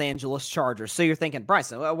Los Angeles Chargers. So you're thinking,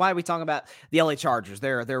 Bryson, why are we talking about the LA Chargers?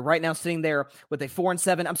 They're right now sitting there with a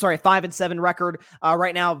 5-7 record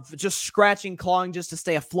right now, just scratching, clawing just to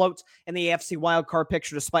stay afloat in the AFC wildcard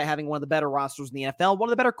picture, despite having one of the better rosters in the NFL, one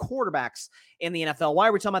of the better quarterbacks in the NFL. Why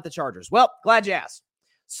are we talking about the Chargers? Well, glad you asked.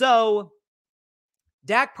 So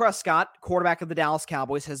Dak Prescott, quarterback of the Dallas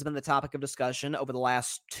Cowboys, has been the topic of discussion over the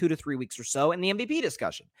last 2 to 3 weeks or so in the MVP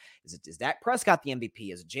discussion. Is Dak Prescott the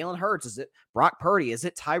MVP? Is it Jalen Hurts? Is it Brock Purdy? Is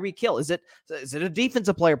it Tyreek Hill? Is it a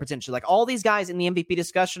defensive player potentially? Like all these guys in the MVP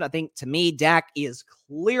discussion, I think to me, Dak is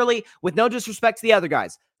clearly, with no disrespect to the other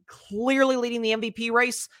guys, clearly leading the MVP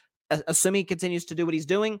race, assuming he continues to do what he's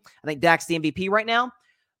doing. I think Dak's the MVP right now.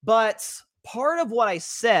 But part of what I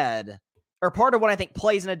said, or part of what I think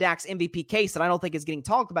plays in a Dak's MVP case that I don't think is getting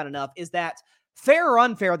talked about enough, is that fair or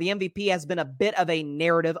unfair, the MVP has been a bit of a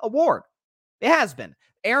narrative award. It has been.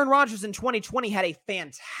 Aaron Rodgers in 2020 had a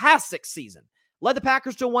fantastic season. Led the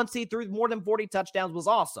Packers to a 1 seed, threw more than 40 touchdowns, was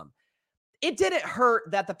awesome. It didn't hurt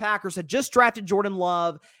that the Packers had just drafted Jordan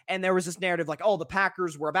Love, and there was this narrative like, oh, the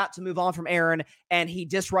Packers were about to move on from Aaron, and he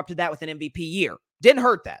disrupted that with an MVP year. Didn't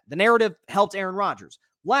hurt that. The narrative helped Aaron Rodgers.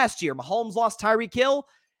 Last year, Mahomes lost Tyreek Hill,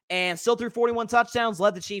 and still threw 41 touchdowns,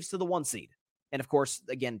 led the Chiefs to the 1 seed. And of course,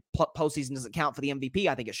 again, postseason doesn't count for the MVP.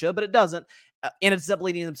 I think it should, but it doesn't. And it's up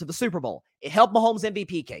leading them to the Super Bowl. It helped Mahomes'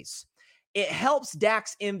 MVP case. It helps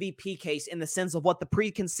Dak's MVP case in the sense of what the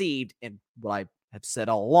preconceived, and what I have said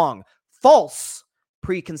all along, false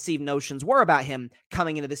preconceived notions were about him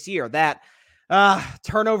coming into this year. That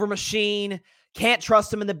turnover machine, can't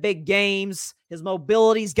trust him in the big games. His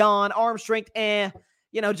mobility's gone, arm strength,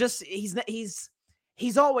 just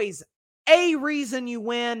he's always a reason you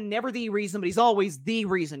win, never the reason, but he's always the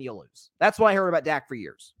reason you lose. That's what I heard about Dak for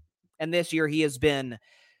years. And this year he has been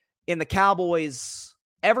in the Cowboys'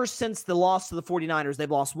 Ever since the loss to the 49ers,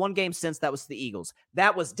 they've lost one game since. That was to the Eagles.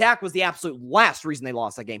 Dak was the absolute last reason they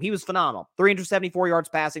lost that game. He was phenomenal. 374 yards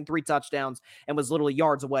passing, 3 touchdowns, and was literally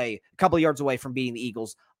a couple of yards away from beating the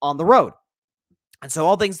Eagles on the road. And so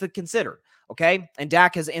all things to consider, okay? And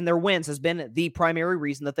Dak in their wins has been the primary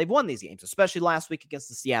reason that they've won these games, especially last week against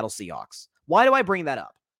the Seattle Seahawks. Why do I bring that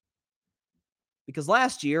up? Because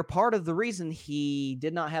last year, part of the reason he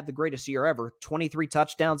did not have the greatest year ever, 23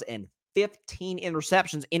 touchdowns and 15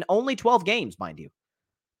 interceptions in only 12 games, mind you,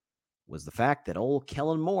 was the fact that old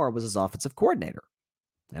Kellen Moore was his offensive coordinator.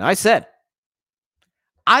 And I said,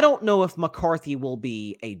 I don't know if McCarthy will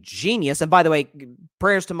be a genius. And by the way,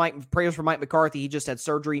 prayers for Mike McCarthy. He just had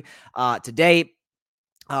surgery today.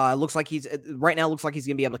 Looks like he's going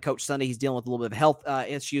to be able to coach Sunday. He's dealing with a little bit of health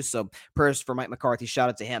issues. So prayers for Mike McCarthy. Shout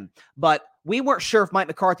out to him. But we weren't sure if Mike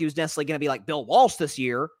McCarthy was necessarily going to be like Bill Walsh this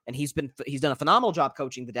year. And he's done a phenomenal job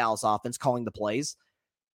coaching the Dallas offense, calling the plays.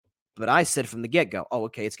 But I said from the get-go,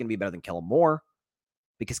 okay, it's going to be better than Kellen Moore.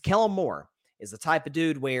 Because Kellen Moore is the type of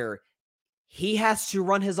dude where he has to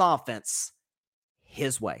run his offense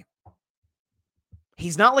his way.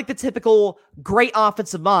 He's not like the typical great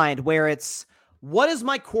offensive mind where it's, what is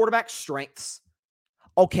my quarterback's strengths?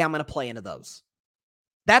 Okay, I'm going to play into those.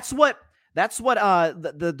 That's what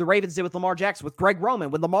the Ravens did with Lamar Jackson, with Greg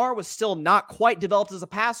Roman. When Lamar was still not quite developed as a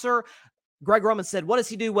passer, Greg Roman said, what does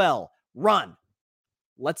he do well? Run.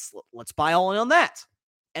 Let's buy all in on that.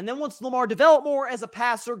 And then once Lamar developed more as a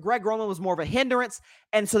passer, Greg Roman was more of a hindrance,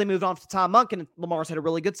 and so they moved on to Tom Monken, and Lamar's had a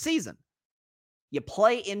really good season. You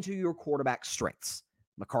play into your quarterback's strengths.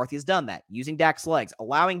 McCarthy has done that, using Dak's legs,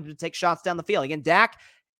 allowing him to take shots down the field. Again, Dak,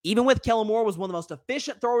 even with Kellen Moore, was one of the most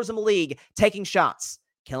efficient throwers in the league, taking shots.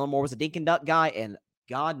 Kellen Moore was a dink and duck guy, and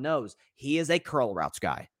God knows he is a curl routes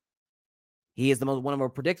guy. He is one of the more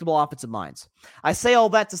predictable offensive minds. I say all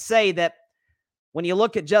that to say that when you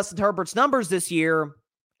look at Justin Herbert's numbers this year,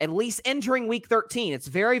 at least entering week 13, it's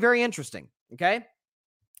very, very interesting, okay?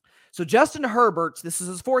 So Justin Herbert, this is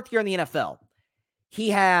his 4th year in the NFL. He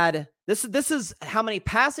had, this is how many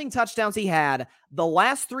passing touchdowns he had the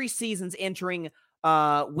last 3 seasons entering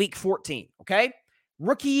week 14, okay?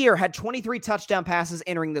 Rookie year had 23 touchdown passes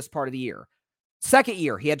entering this part of the year. Second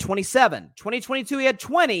year, he had 27. 2022, he had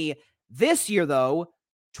 20. This year, though,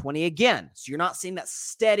 20 again. So you're not seeing that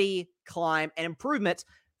steady climb and improvement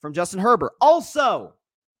from Justin Herbert. Also,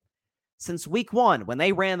 since week 1, when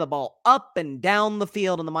they ran the ball up and down the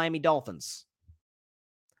field in the Miami Dolphins,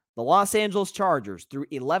 the Los Angeles Chargers, through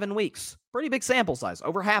 11 weeks, pretty big sample size,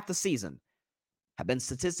 over half the season, have been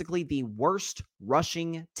statistically the worst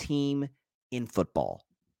rushing team in football.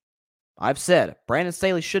 I've said Brandon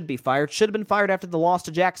Staley should be fired, should have been fired after the loss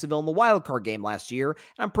to Jacksonville in the wildcard game last year,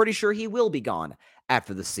 and I'm pretty sure he will be gone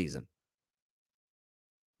after this season.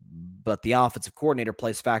 But the offensive coordinator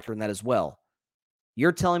plays a factor in that as well.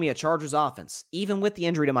 You're telling me a Chargers offense, even with the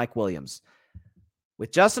injury to Mike Williams,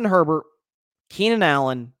 with Justin Herbert, Keenan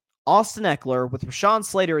Allen, Austin Eckler, with Rashawn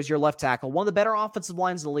Slater as your left tackle, one of the better offensive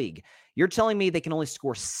lines in the league, you're telling me they can only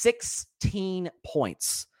score 16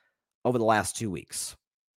 points over the last 2 weeks.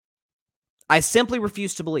 I simply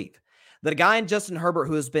refuse to believe that a guy in Justin Herbert,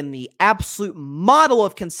 who has been the absolute model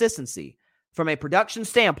of consistency from a production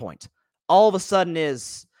standpoint, all of a sudden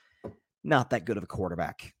is not that good of a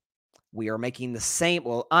quarterback. We are making the same,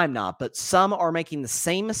 well, I'm not, but some are making the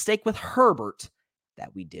same mistake with Herbert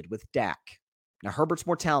that we did with Dak. Now, Herbert's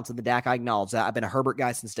more talented than Dak. I acknowledge that. I've been a Herbert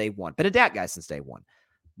guy since day one, been a Dak guy since day one.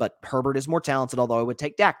 But Herbert is more talented, although I would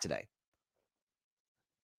take Dak today.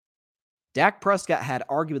 Dak Prescott had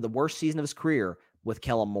arguably the worst season of his career with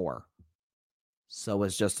Kellen Moore. So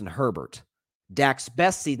has Justin Herbert. Dak's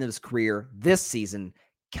best season of his career this season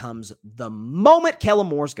comes the moment Kellen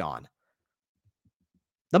Moore's gone.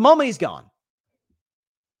 The moment he's gone.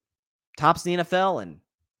 Tops in the NFL and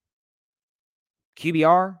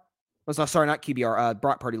QBR. Oh, sorry, not QBR.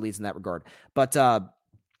 Brock Purdy leads in that regard. But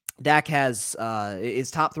Dak is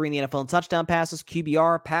top 3 in the NFL in touchdown passes,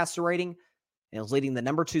 QBR, passer rating, and is leading the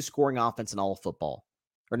number 2 scoring offense in all of football.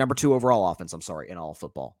 Or number 2 overall offense, in all of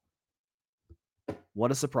football.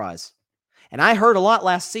 What a surprise. And I heard a lot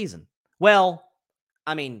last season. Well,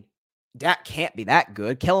 I mean, Dak can't be that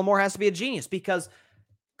good. Kellen Moore has to be a genius because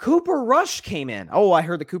Cooper Rush came in. Oh, I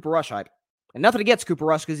heard the Cooper Rush hype. And nothing against Cooper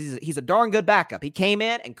Rush because he's a darn good backup. He came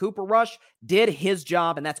in and Cooper Rush did his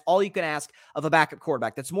job, and that's all you can ask of a backup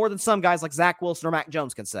quarterback. That's more than some guys like Zach Wilson or Mac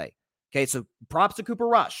Jones can say. Okay, so props to Cooper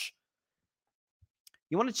Rush.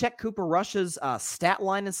 You want to check Cooper Rush's stat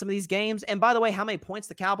line in some of these games? And by the way, how many points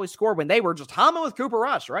the Cowboys scored when they were just humming with Cooper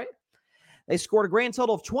Rush, right? They scored a grand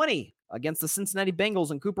total of 20 against the Cincinnati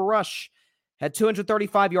Bengals, and Cooper Rush had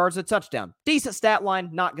 235 yards and a touchdown. Decent stat line,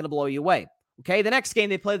 not going to blow you away. Okay, the next game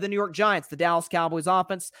they played the New York Giants. The Dallas Cowboys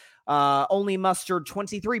offense only mustered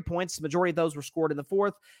 23 points. The majority of those were scored in the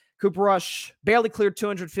fourth. Cooper Rush barely cleared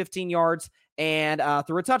 215 yards and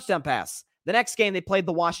threw a touchdown pass. The next game they played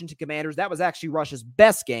the Washington Commanders. That was actually Rush's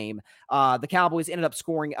best game. The Cowboys ended up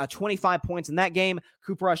scoring 25 points in that game.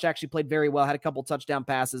 Cooper Rush actually played very well, had a couple touchdown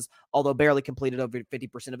passes, although barely completed over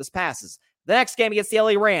 50% of his passes. The next game against the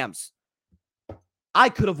LA Rams, I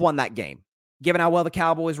could have won that game. Given how well the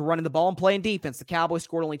Cowboys were running the ball and playing defense, the Cowboys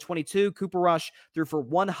scored only 22. Cooper Rush threw for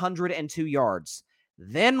 102 yards.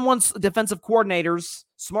 Then once defensive coordinators,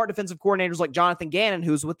 smart defensive coordinators like Jonathan Gannon,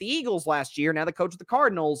 who's with the Eagles last year, now the coach of the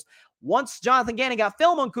Cardinals, once Jonathan Gannon got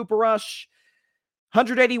film on Cooper Rush,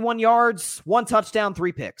 181 yards, 1 touchdown,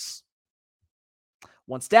 3 picks.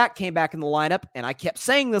 Once Dak came back in the lineup, and I kept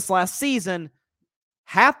saying this last season,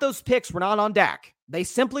 half those picks were not on Dak. They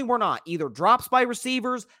simply were not. Either drops by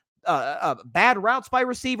receivers, bad routes by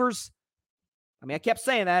receivers. I mean, I kept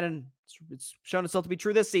saying that, and it's shown itself to be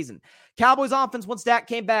true this season. Cowboys offense, once Dak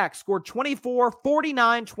came back, scored 24,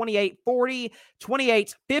 49, 28, 40,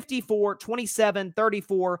 28, 54, 27,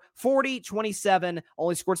 34, 40, 27.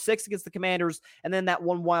 Only scored 6 against the Commanders, and then that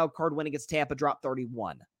one wild card win against Tampa dropped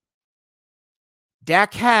 31.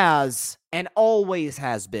 Dak has, and always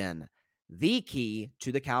has been, the key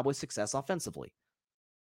to the Cowboys' success offensively.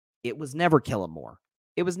 It was never Kellen Moore.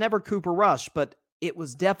 It was never Cooper Rush, but it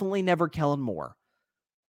was definitely never Kellen Moore.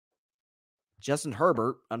 Justin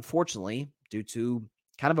Herbert, unfortunately, due to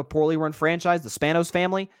kind of a poorly run franchise, the Spanos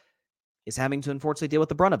family, is having to unfortunately deal with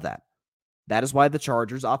the brunt of that. That is why the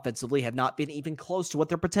Chargers offensively have not been even close to what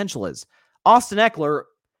their potential is. Austin Eckler,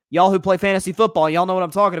 y'all who play fantasy football, y'all know what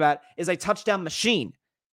I'm talking about, is a touchdown machine.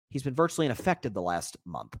 He's been virtually ineffective the last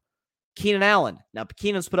month. Keenan Allen. Now,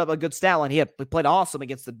 Keenan's put up a good stat line. He played awesome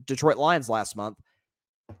against the Detroit Lions last month.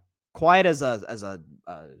 Quiet as a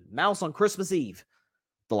mouse on Christmas Eve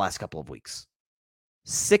the last couple of weeks.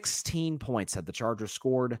 16 points had the Chargers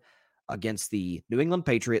scored against the New England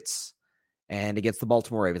Patriots and against the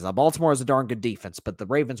Baltimore Ravens. Now, Baltimore is a darn good defense, but the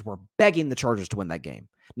Ravens were begging the Chargers to win that game.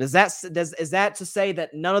 And is that to say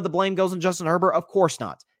that none of the blame goes on Justin Herbert? Of course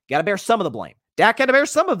not. Got to bear some of the blame. Dak had to bear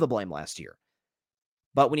some of the blame last year.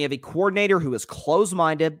 But when you have a coordinator who is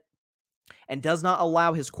close-minded and does not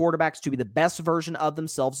allow his quarterbacks to be the best version of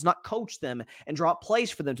themselves, not coach them and draw up plays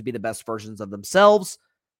for them to be the best versions of themselves,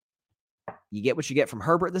 you get what you get from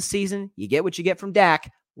Herbert this season. You get what you get from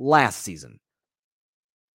Dak last season.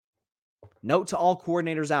 Note to all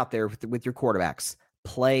coordinators out there with your quarterbacks,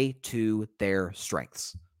 play to their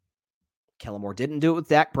strengths. Kellen Moore didn't do it with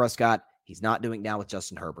Dak Prescott. He's not doing it now with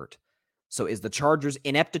Justin Herbert. So is the Chargers'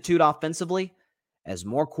 ineptitude offensively, as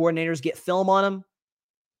more coordinators get film on them,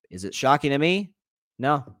 is it shocking to me?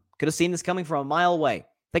 No. Could have seen this coming from a mile away. I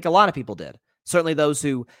think a lot of people did. Certainly those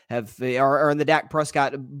who are in the Dak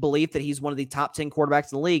Prescott belief that he's one of the top 10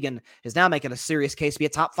 quarterbacks in the league and is now making a serious case to be a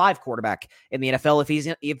top 5 quarterback in the NFL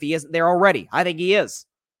if he isn't there already. I think he is.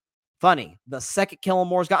 Funny. The second Kellen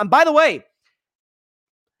Moore's got. And by the way,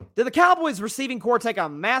 did the Cowboys receiving corps take a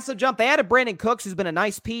massive jump? They added Brandon Cooks, who's been a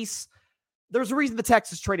nice piece. There's a reason the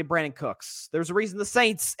Texans traded Brandon Cooks. There's a reason the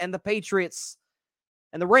Saints and the Patriots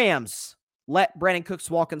and the Rams let Brandon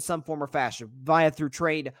Cooks walk in some form or fashion, through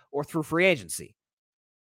trade or through free agency.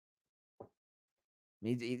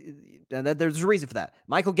 There's a reason for that.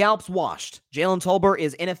 Michael Gallup's washed. Jalen Tolbert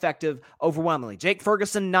is ineffective overwhelmingly. Jake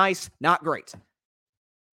Ferguson, nice, not great.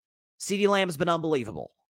 CeeDee Lamb has been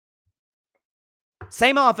unbelievable.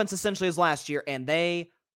 Same offense essentially as last year, and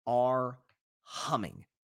they are humming.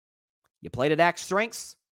 You play to Dak's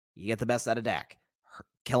strengths, you get the best out of Dak.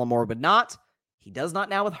 Kellen Moore would not. He does not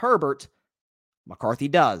now with Herbert. McCarthy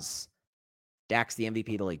does. Dak's the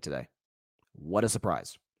MVP of the league today. What a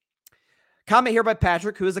surprise. Comment here by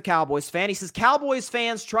Patrick, who is a Cowboys fan. He says, Cowboys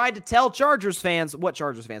fans tried to tell Chargers fans. What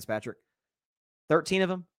Chargers fans, Patrick? 13 of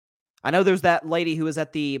them? I know there's that lady who was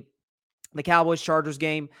at the Cowboys-Chargers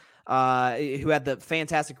game who had the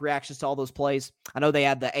fantastic reactions to all those plays. I know they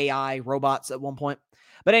had the AI robots at one point.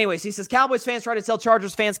 But anyways, he says, Cowboys fans tried to tell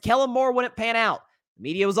Chargers fans Kellen Moore wouldn't pan out. The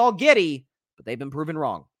media was all giddy, but they've been proven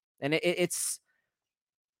wrong. And I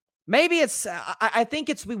think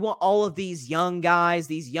we want all of these young guys,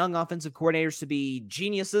 these young offensive coordinators to be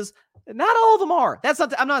geniuses. Not all of them are.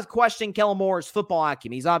 I'm not questioning Kellen Moore's football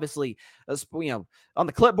acumen. He's obviously, on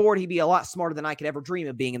the clipboard, he'd be a lot smarter than I could ever dream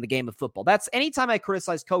of being in the game of football. That's anytime I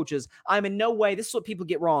criticize coaches, I'm in no way, this is what people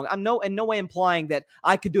get wrong. I'm in no way implying that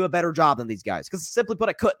I could do a better job than these guys. Because simply put,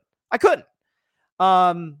 I couldn't.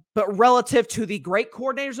 But relative to the great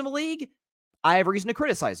coordinators in the league, I have reason to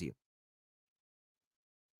criticize you.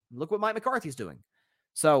 Look what Mike McCarthy's doing.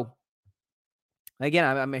 So, again,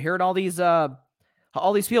 I'm hearing all these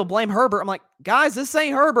people blame Herbert. I'm like, guys, this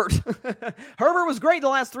ain't Herbert. Herbert was great the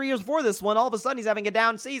last 3 years before this one. All of a sudden, he's having a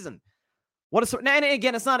down season. And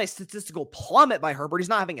again, it's not a statistical plummet by Herbert. He's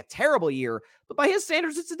not having a terrible year, but by his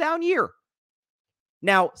standards, it's a down year.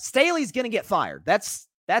 Now, Staley's going to get fired. That's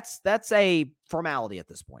a formality at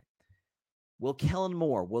this point. Will Kellen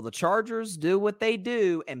Moore, will the Chargers do what they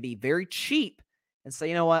do and be very cheap and say,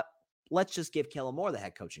 you know what, let's just give Kellen Moore the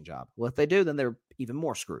head coaching job? Well, if they do, then they're even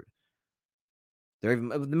more screwed.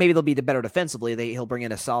 Maybe they'll be better defensively. He'll bring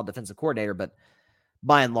in a solid defensive coordinator, but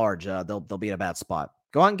by and large, they'll be in a bad spot.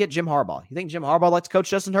 Go out and get Jim Harbaugh. You think Jim Harbaugh likes to coach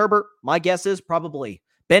Justin Herbert? My guess is probably.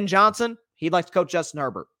 Ben Johnson, he'd like to coach Justin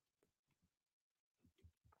Herbert.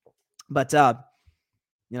 But,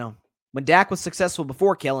 when Dak was successful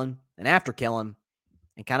before Kellen and after Kellen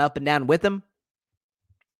and kind of up and down with him,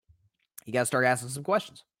 you got to start asking some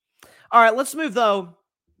questions. All right, let's move, though,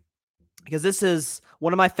 because this is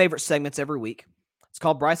one of my favorite segments every week. It's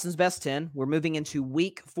called Bryson's Best 10. We're moving into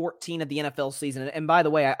week 14 of the NFL season. And by the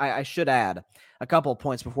way, I should add a couple of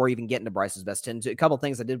points before even getting to Bryson's Best 10. A couple of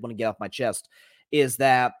things I did want to get off my chest is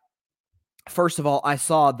that, first of all, I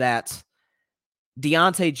saw that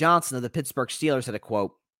Deontay Johnson of the Pittsburgh Steelers had a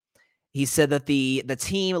quote. He said that the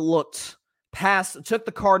team took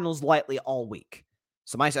the Cardinals lightly all week.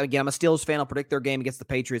 So I'm a Steelers fan. I'll predict their game against the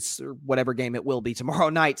Patriots or whatever game it will be tomorrow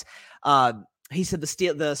night. He said the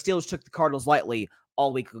Steelers took the Cardinals lightly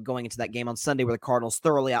all week going into that game on Sunday where the Cardinals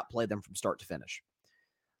thoroughly outplayed them from start to finish.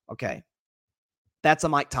 Okay. That's a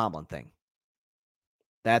Mike Tomlin thing.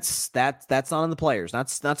 That's not on the players. Not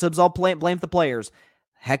to absolve blame for the players.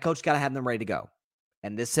 Head coach got to have them ready to go.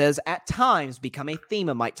 And this has at times become a theme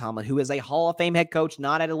of Mike Tomlin, who is a Hall of Fame head coach,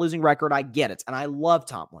 not at a losing record. I get it. And I love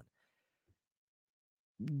Tomlin.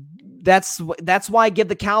 That's why I give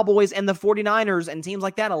the Cowboys and the 49ers and teams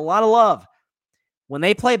like that a lot of love. When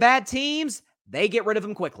they play bad teams, they get rid of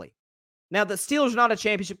them quickly. Now, the Steelers are not a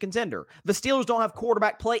championship contender. The Steelers don't have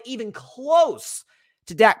quarterback play even close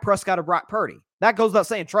to Dak Prescott or Brock Purdy. That goes without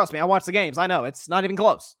saying. Trust me, I watch the games. I know. It's not even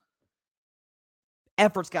close.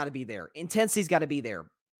 Effort's got to be there. Intensity's got to be there.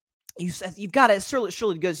 You've got to,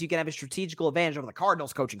 surely because you can have a strategical advantage over the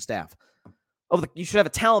Cardinals coaching staff. You should have a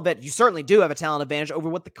talent advantage. You certainly do have a talent advantage over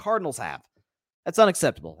what the Cardinals have. That's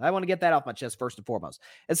unacceptable. I want to get that off my chest first and foremost.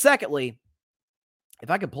 And secondly, if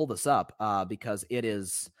I could pull this up, because it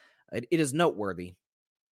is noteworthy,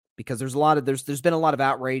 because there's been a lot of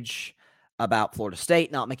outrage about Florida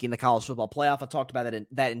State not making the college football playoff. I talked about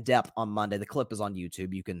that in depth on Monday. The clip is on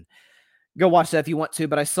YouTube. You can go watch that if you want to.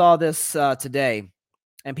 But I saw this today,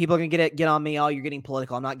 and people are going to get on me. Oh, you're getting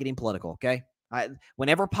political. I'm not getting political. Okay.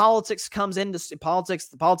 Whenever politics comes into politics,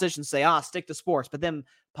 the politicians say, stick to sports. But then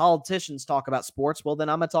politicians talk about sports. Well, then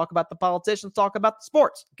I'm going to talk about the politicians talk about the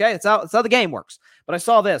sports. Okay, that's how the game works. But I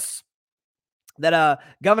saw this, that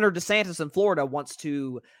Governor DeSantis in Florida wants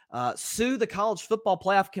to sue the college football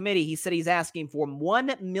playoff committee. He said he's asking for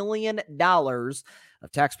 $1 million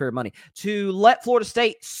of taxpayer money to let Florida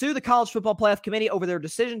State sue the college football playoff committee over their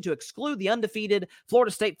decision to exclude the undefeated Florida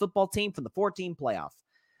State football team from the 14 playoff.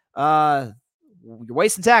 You're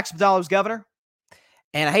wasting tax dollars, Governor.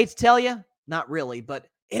 And I hate to tell you, not really, but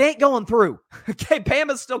it ain't going through. Okay,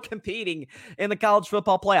 Bama's still competing in the college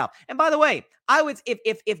football playoff. And by the way, I would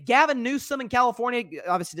if Gavin Newsom in California,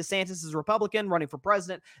 obviously DeSantis is a Republican running for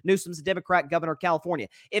president, Newsom's a Democrat governor of California.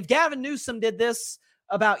 If Gavin Newsom did this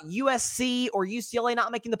about USC or UCLA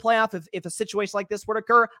not making the playoff, if a situation like this were to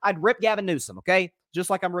occur, I'd rip Gavin Newsom, okay? Just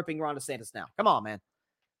like I'm ripping Ron DeSantis now. Come on, man.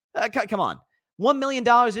 Come on. $1 million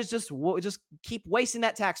is just keep wasting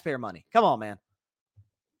that taxpayer money. Come on, man.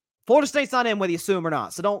 Florida State's not in whether you sue them or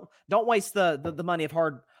not. So don't waste the money of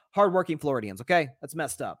hardworking Floridians, okay? That's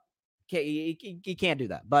messed up. You can't do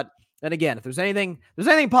that. But then again, if there's anything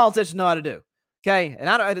politicians know how to do, okay?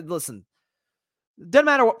 And listen, it doesn't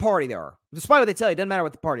matter what party they are. Despite what they tell you, it doesn't matter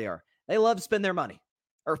what the party are. They love to spend their money.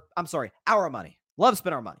 Or, I'm sorry, our money. Love to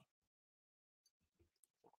spend our money.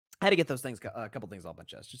 I had to get those things, a couple things off my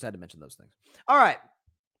chest. Just had to mention those things. All right.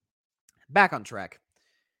 Back on track.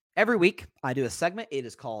 Every week, I do a segment. It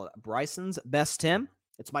is called Bryson's Best 10.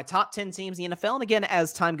 It's my top 10 teams in the NFL. And again,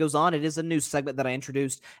 as time goes on, it is a new segment that I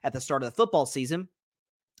introduced at the start of the football season.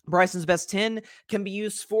 Bryson's Best 10 can be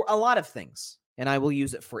used for a lot of things. And I will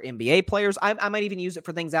use it for NBA players. I might even use it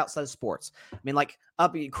for things outside of sports. I mean, like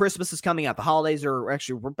Christmas is coming up. The holidays we're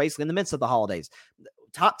basically in the midst of the holidays.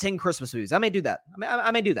 Top 10 Christmas movies. I may do that.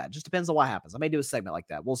 I may do that. Just depends on what happens. I may do a segment like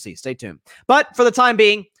that. We'll see. Stay tuned. But for the time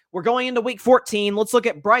being, we're going into week 14. Let's look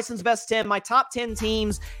at Bryson's Best 10, my top 10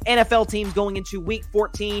 teams, NFL teams going into week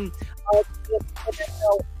 14 of the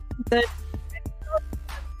NFL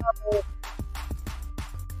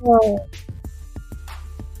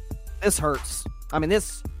This hurts. I mean,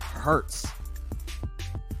 this hurts.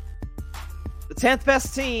 The 10th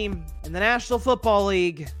best team in the National Football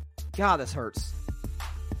League. God, this hurts.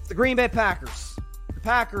 It's the Green Bay Packers. The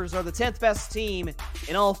Packers are the 10th best team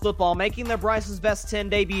in all of football, making their Bryson's Best 10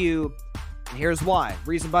 debut. And here's why.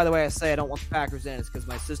 Reason, by the way, I say I don't want the Packers in is because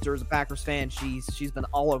my sister is a Packers fan. She's been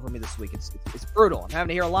all over me this week. It's brutal. I'm having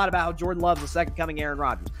to hear a lot about how Jordan Love's the second coming Aaron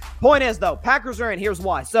Rodgers. Point is, though, Packers are in. Here's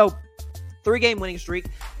why. So, 3-game winning streak,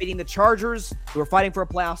 beating the Chargers, who are fighting for a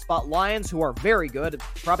playoff spot, Lions, who are very good,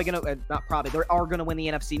 they are going to win the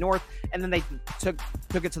NFC North, and then they took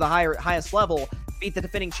it to the highest level, beat the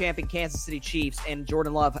defending champion Kansas City Chiefs, and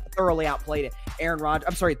Jordan Love thoroughly outplayed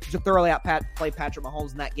thoroughly outplayed Patrick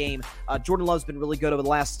Mahomes in that game. Jordan Love's been really good over the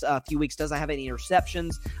last few weeks, doesn't have any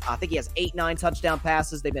interceptions. I think he has 8-9 touchdown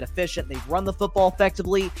passes. They've been efficient. They've run the football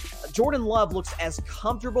effectively. Jordan Love looks as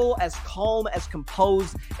comfortable, as calm, as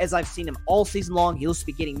composed as I've seen him all season long. He looks to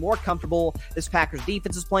be getting more comfortable. This Packers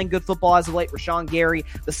defense is playing good football as of late. Rashawn Gary,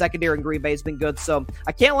 the secondary in Green Bay, has been good. So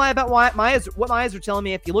I can't lie about what my eyes are telling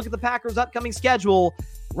me. If you look at the Packers' upcoming schedule,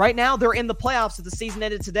 right now they're in the playoffs if the season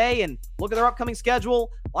ended today, and look at their upcoming schedule.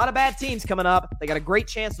 A lot of bad teams coming up. They got a great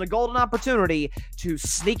chance and a golden opportunity to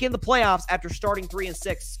sneak in the playoffs after starting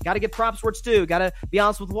 3-6. Got to give props where it's due. Got to be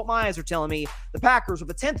honest with what my eyes are telling me. The Packers are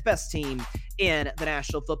the 10th best team in the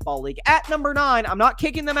National Football League. At number 9, I'm not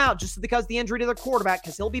kicking them out just because of the injury to their quarterback,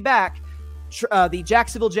 because he'll be back. The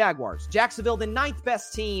Jacksonville Jaguars. Jacksonville, the 9th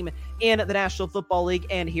best team in the National Football League,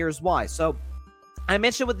 and here's why. So I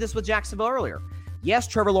mentioned with Jacksonville earlier. Yes,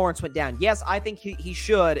 Trevor Lawrence went down. Yes, I think he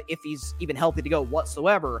should, if he's even healthy to go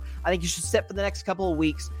whatsoever. I think you should sit for the next couple of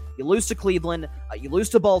weeks. You lose to Cleveland, you lose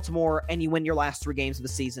to Baltimore, and you win your last 3 games of the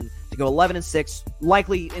season to go 11-6.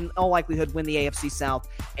 Likely, in all likelihood, win the AFC South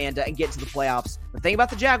and get to the playoffs. The thing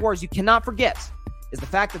about the Jaguars you cannot forget is the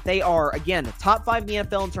fact that they are, again, top 5 in the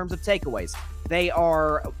NFL in terms of takeaways. They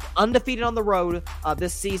are undefeated on the road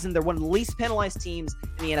this season. They're one of the least penalized teams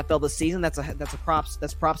in the NFL this season. That's props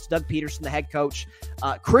to Doug Peterson, the head coach.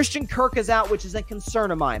 Christian Kirk is out, which is a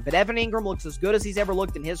concern of mine. But Evan Ingram looks as good as he's ever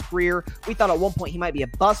looked in his career. We thought at one point he might be a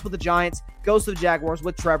bust with the Giants. Goes to the Jaguars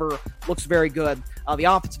with Trevor. Looks very good. The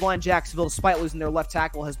offensive line, Jacksonville, despite losing their left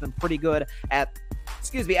tackle, has been pretty good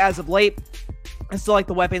as of late. I still like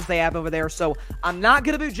the weapons they have over there, so I'm not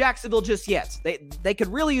going to boot Jacksonville just yet. They could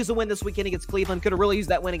really use a win this weekend against Cleveland. Could have really used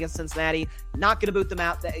that win against Cincinnati. Not going to boot them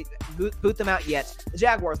out yet. The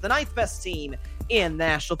Jaguars, the 9th best team in the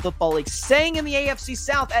National Football League, staying in the AFC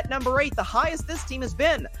South at number 8, the highest this team has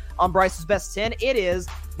been on Bryce's Best 10. It is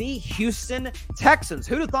the Houston Texans.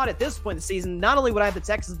 Who'd have thought at this point in the season, not only would I have the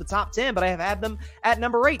Texans in the top 10, but I have had them at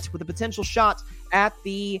number 8 with a potential shot at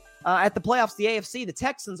the playoffs, the AFC. The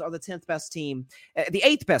Texans are the 10th best team, the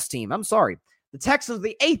 8th best team. I'm sorry. The Texans are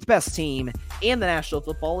the 8th best team in the National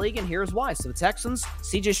Football League, and here's why. So the Texans,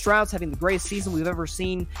 C.J. Stroud's having the greatest season we've ever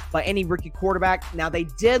seen by any rookie quarterback. Now, they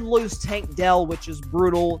did lose Tank Dell, which is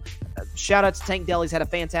brutal. Shout out to Tank Dell. He's had a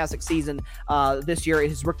fantastic season this year,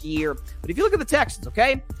 his rookie year. But if you look at the Texans,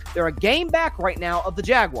 okay, they're a game back right now of the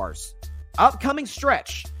Jaguars. Upcoming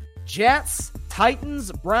stretch, Jets, Titans,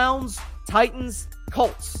 Browns, Titans,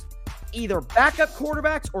 Colts. Either backup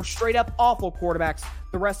quarterbacks or straight up awful quarterbacks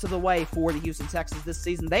the rest of the way for the Houston Texans this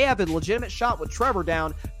season. They have a legitimate shot with Trevor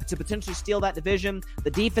down to potentially steal that division.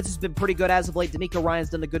 The defense has been pretty good as of late. D'Amico Ryan's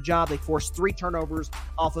done a good job. They forced 3 turnovers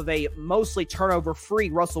off of a mostly turnover-free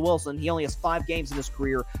Russell Wilson. He only has 5 games in his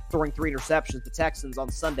career throwing 3 interceptions. The Texans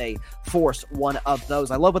on Sunday forced one of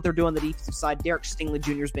those. I love what they're doing on the defensive side. Derek Stingley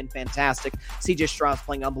Jr. has been fantastic. C.J. Stroud's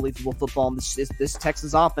playing unbelievable football. And this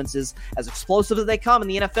Texans offense is as explosive as they come in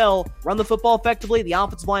the NFL. Run the football effectively. The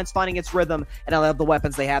offensive line's finding its rhythm, and I love the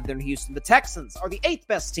weapons they have there in Houston. The Texans are the 8th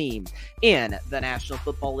best team in the National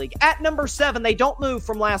Football League. At number 7, they don't move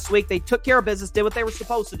from last week. They took care of business, did what they were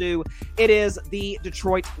supposed to do. It is the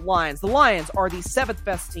Detroit Lions. The Lions are the 7th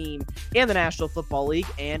best team in the National Football League,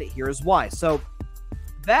 and here's why. So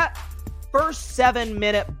that first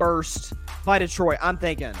 7-minute burst by Detroit, I'm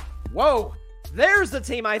thinking, whoa, there's the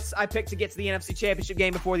team I picked to get to the NFC Championship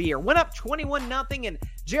game before the year. Went up 21-0, and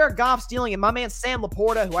Jared Goff stealing, and my man Sam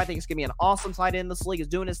Laporta, who I think is going to be an awesome tight end in this league, is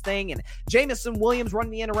doing his thing, and Jamison Williams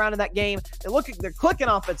running the end around in that game. They're clicking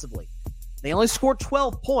offensively. They only scored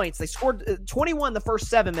 12 points. They scored 21 the first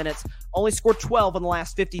 7 minutes, only scored 12 in the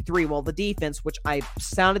last 53. Well, the defense, which I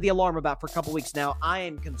sounded the alarm about for a couple weeks now, I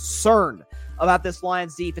am concerned about this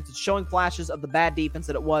Lions defense. It's showing flashes of the bad defense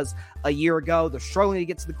that it was a year ago. They're struggling to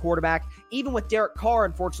get to the quarterback. Even with Derek Carr,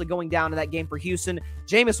 unfortunately, going down in that game for Houston,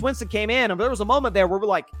 Jameis Winston came in, and there was a moment there where we're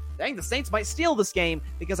like, dang, the Saints might steal this game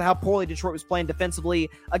because of how poorly Detroit was playing defensively.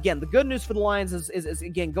 Again, the good news for the Lions is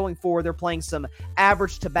again, going forward, they're playing some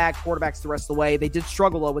average to bad quarterbacks the rest of the way. They did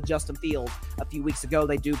struggle, though, with Justin Fields a few weeks ago.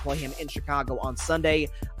 They do play him in Chicago on Sunday.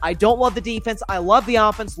 I don't love the defense. I love the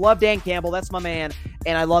offense. Love Dan Campbell. That's my man.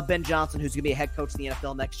 And I love Ben Johnson, who's going to be a head coach in the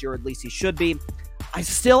NFL next year. At least he should be. I'm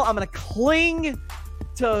going to cling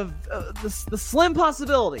to the slim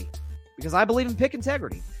possibility, because I believe in pick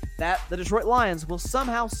integrity, that the Detroit Lions will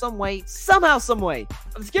somehow, some way,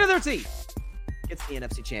 let's get their teeth, gets the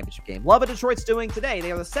NFC Championship game. Love what Detroit's doing today.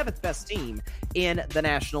 They are the 7th best team in the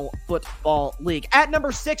National Football League. At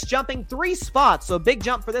number 6, jumping 3 spots, so a big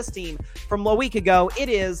jump for this team from a week ago, it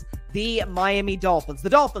is the Miami Dolphins. The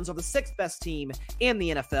Dolphins are the 6th best team in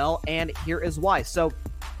the NFL, and here is why. So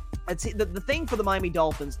the thing for the Miami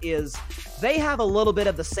Dolphins is they have a little bit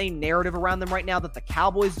of the same narrative around them right now that the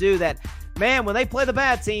Cowboys do, that, man, when they play the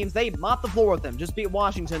bad teams, they mop the floor with them. Just beat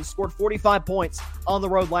Washington, scored 45 points on the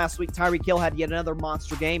road last week. Tyreek Hill had yet another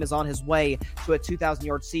monster game, is on his way to a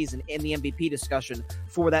 2,000-yard season in the MVP discussion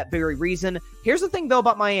for that very reason. Here's the thing, though,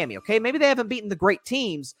 about Miami, okay? Maybe they haven't beaten the great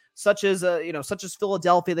teams, such as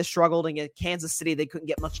Philadelphia. They struggled, and Kansas City, they couldn't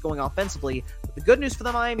get much going offensively. But the good news for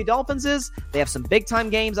the Miami Dolphins is they have some big-time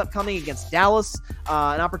games upcoming against Dallas,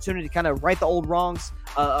 an opportunity to kind of right the old wrongs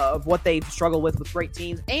of what they've struggled with great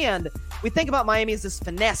teams. And we think about Miami as this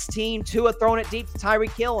finesse team, Tua throwing it deep to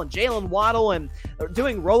Tyreek Hill and Jalen Waddle and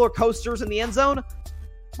doing roller coasters in the end zone.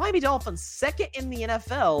 Miami Dolphins 2nd in the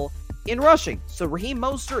NFL in rushing. So Raheem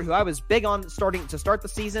Mostert, who I was big on starting to start the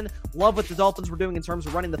season, love what the Dolphins were doing in terms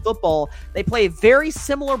of running the football. They play a very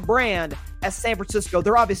similar brand as San Francisco.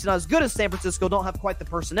 They're obviously not as good as San Francisco, don't have quite the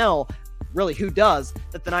personnel, really, who does,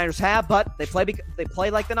 that the Niners have, but they play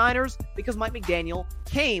like the Niners because Mike McDaniel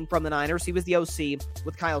came from the Niners. He was the OC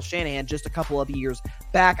with Kyle Shanahan just a couple of years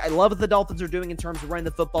back. I love what the Dolphins are doing in terms of running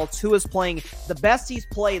the football. Tua's playing the best he's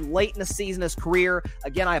played late in the season, his career.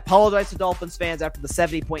 Again, I apologize to Dolphins fans after the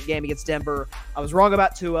 70-point game against Denver. I was wrong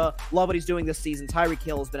about Tua. Love what he's doing this season. Tyreek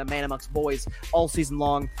Hill has been a man amongst boys all season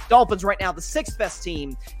long. Dolphins right now the 6th best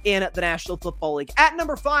team in the National Football League. At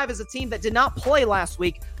number 5 is a team that did not play last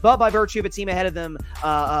week, but by virtue of a team ahead of them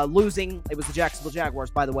losing, it was the Jacksonville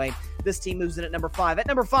Jaguars, by the way. This team moves in at number 5. At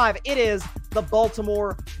number 5, it is the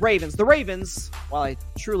Baltimore Ravens. The Ravens, while I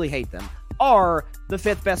truly hate them, are the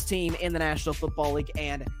 5th best team in the National Football League,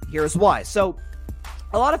 and here's why. So,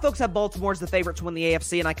 a lot of folks have Baltimore as the favorite to win the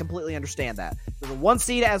AFC, and I completely understand that. They're the 1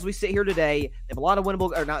 seed as we sit here today. They have a lot of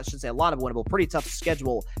winnable, or not, I shouldn't say a lot of winnable, pretty tough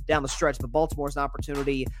schedule down the stretch, but Baltimore's an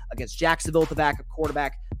opportunity against Jacksonville at the backup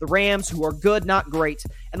quarterback. The Rams, who are good, not great,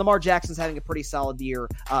 and Lamar Jackson's having a pretty solid year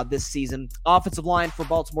this season. Offensive line for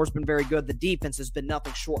Baltimore's been very good. The defense has been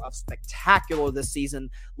nothing short of spectacular this season,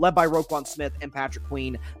 led by Roquan Smith and Patrick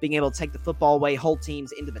Queen, being able to take the football away, hold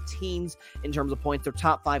teams into the teens in terms of points. They're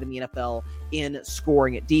top 5 in the NFL in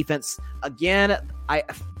scoring at defense. Again,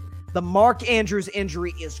 the Mark Andrews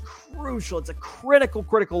injury is crucial. It's a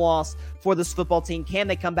critical loss for this football team. Can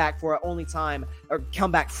they come back for it?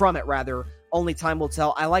 Come back from it, rather. Only time will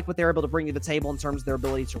tell. I like what they're able to bring to the table in terms of their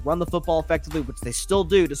ability to run the football effectively, which they still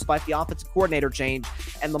do despite the offensive coordinator change.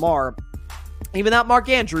 And Lamar, even without Mark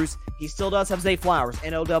Andrews, he still does have Zay Flowers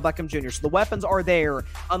and Odell Beckham Jr. So the weapons are there,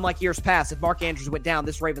 unlike years past. If Mark Andrews went down,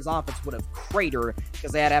 this Ravens offense would have cratered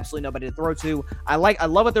because they had absolutely nobody to throw to. I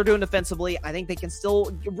love what they're doing defensively. I think they can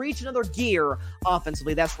still reach another gear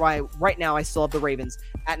offensively. That's why right now I still have the Ravens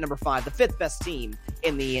at number 5, the 5th best team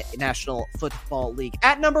in the National Football League.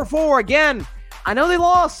 At number 4, again, I know they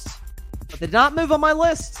lost, but they did not move on my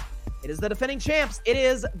list. It is the defending champs. It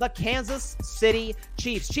is the Kansas City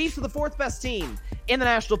Chiefs. Chiefs are the 4th best team in the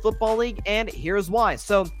National Football League, and here's why.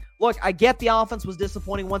 So, look, I get the offense was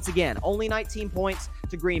disappointing once again. Only 19 points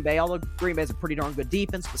to Green Bay, although Green Bay has a pretty darn good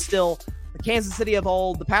defense, but still, the Kansas City of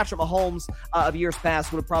old, the Patrick Mahomes of years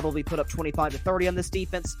past would have probably put up 25 to 30 on this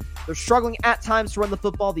defense. They're struggling at times to run the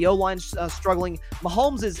football. The O-line's struggling.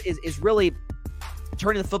 Mahomes is really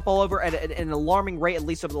turning the football over at an alarming rate, at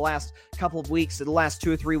least over the last couple of weeks, the last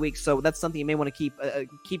 2 or 3 weeks. So that's something you may want to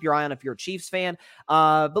keep your eye on if you're a Chiefs fan.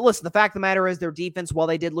 But listen, the fact of the matter is their defense, while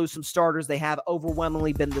they did lose some starters, they have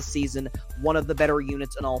overwhelmingly been this season one of the better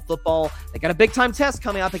units in all football. They got a big-time test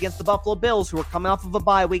coming up against the Buffalo Bills, who are coming off of a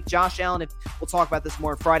bye week. Josh Allen, we'll talk about this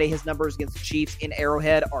more on Friday, his numbers against the Chiefs in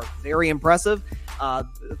Arrowhead are very impressive. I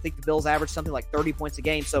think the Bills average something like 30 points a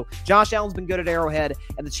game. So Josh Allen's been good at Arrowhead,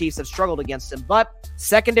 and the Chiefs have struggled against him. But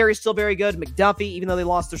secondary is still very good. McDuffie, even though they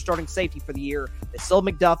lost their starting safety for the year, they still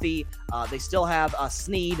have McDuffie. They still have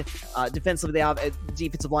Snead. Defensively, they have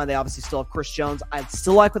defensive line. They obviously still have Chris Jones. I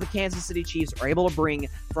still like what the Kansas City Chiefs are able to bring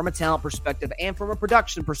from a talent perspective and from a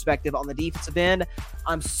production perspective on the defensive end.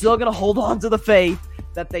 I'm still going to hold on to the faith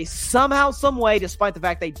that they somehow, some way, despite the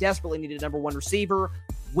fact they desperately needed a number one receiver,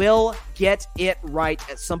 will get it right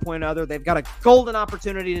at some point or another. They've got a golden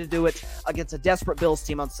opportunity to do it against a desperate Bills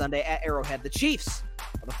team on Sunday at Arrowhead. The Chiefs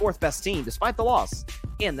are the fourth best team, despite the loss,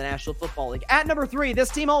 in the National Football League. At number 3, this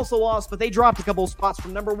team also lost, but they dropped a couple of spots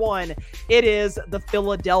from number 1. It is the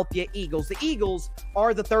Philadelphia Eagles. The Eagles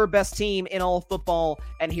are the third best team in all of football,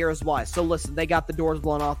 and here's why. So listen, they got the doors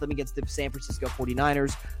blown off them against the San Francisco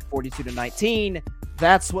 49ers, 42-19.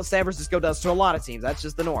 That's what San Francisco does to a lot of teams. That's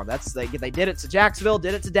just the norm. They did it to Jacksonville,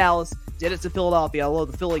 did it to Dallas, did it to Philadelphia, although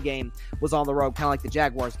the Philly game was on the road, kind of like the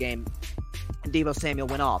Jaguars game, and Deebo Samuel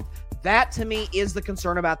went off. That, to me, is the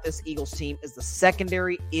concern about this Eagles team, is the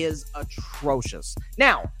secondary is atrocious.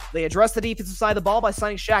 Now, they address the defensive side of the ball by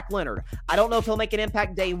signing Shaq Leonard. I don't know if he'll make an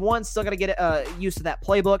impact day one. Still got to get used to that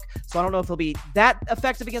playbook, so I don't know if he'll be that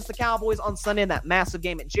effective against the Cowboys on Sunday in that massive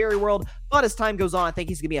game at Jerry World, but as time goes on, I think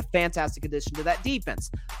he's going to be a fantastic addition to that defense.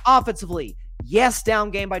 Offensively, yes, down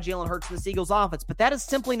game by Jalen Hurts and this Eagles offense, but that has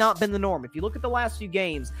simply not been the norm. If you look at the last few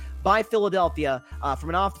games by Philadelphia from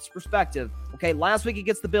an offense perspective, okay, last week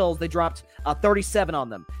against the Bills, they dropped 37 on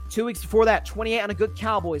them. 2 weeks before that, 28 on a good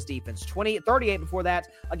Cowboys defense. 38 before that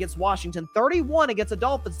against Washington. 31 against a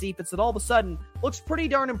Dolphins defense that all of a sudden looks pretty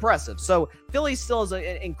darn impressive. So Philly still has an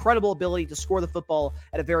incredible ability to score the football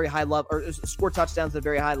at a very high level, or score touchdowns at a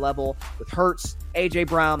very high level with Hurts, A.J.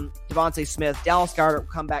 Brown, Devontae Smith. Dallas Goedert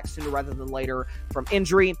will come back sooner rather than later from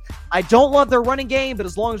injury. I don't love their running game, but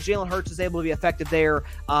as long as Jalen Hurts is able to be effective there,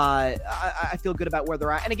 I feel good about where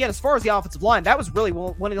they're at. And again, as far as the offensive line, that was really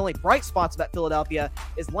one of the only bright spots about Philadelphia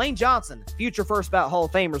is Lane Johnson, future first ballot Hall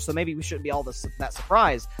of Famer, so maybe we shouldn't be all that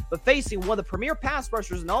surprised. But facing one of the premier pass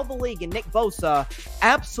rushers in all the league, and Nick Bosa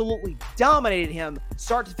absolutely dominated him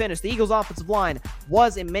start to finish. The Eagles' offensive line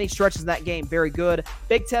was, in many stretches in that game, very good.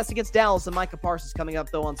 Big test against Dallas and Micah Parsons coming up,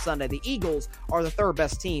 though, on Sunday. The Eagles are the third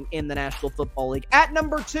best team in the National Football League. At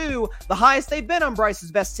number 2, the highest they've been on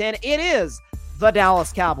Bryce's best 10, it is the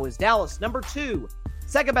Dallas Cowboys. Dallas, number 2,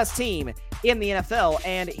 second best team in the NFL,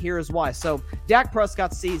 and here's why. So Dak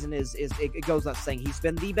Prescott's season it goes without saying. He's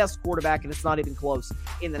been the best quarterback, and it's not even close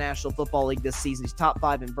in the National Football League this season. He's top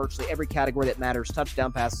 5 in virtually every category that matters.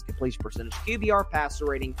 Touchdown passes, completion percentage, QBR passer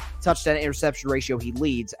rating, touchdown interception ratio. He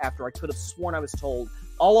leads after I could have sworn I was told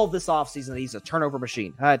all of this offseason that he's a turnover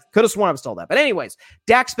machine. I could have sworn I was told that. But anyways,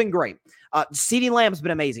 Dak's been great. CeeDee Lamb's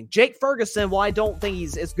been amazing. Jake Ferguson, while I don't think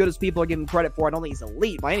he's as good as people are giving him credit for, I don't think he's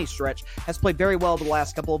elite by any stretch, has played very well the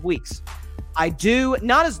last couple of weeks. I do,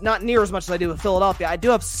 not near as much as I do with Philadelphia, I do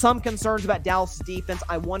have some concerns about Dallas' defense.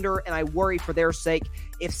 I wonder and I worry for their sake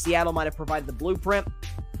if Seattle might have provided the blueprint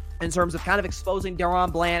in terms of kind of exposing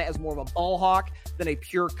Deron Bland as more of a ball hawk than a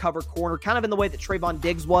pure cover corner, kind of in the way that Trayvon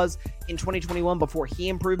Diggs was in 2021 before he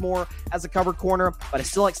improved more as a cover corner. But I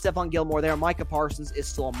still like Stephon Gilmore there. Micah Parsons is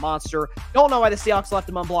still a monster. Don't know why the Seahawks left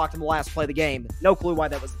him unblocked in the last play of the game. No clue why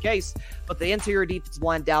that was the case. But the interior defensive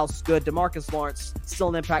line, Dallas is good. DeMarcus Lawrence, still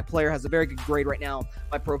an impact player, has a very good grade right now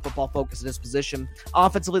by Pro Football Focus at his position.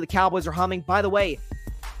 Offensively, the Cowboys are humming. By the way,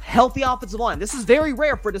 healthy offensive line. This is very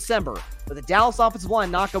rare for December, but the Dallas offensive line,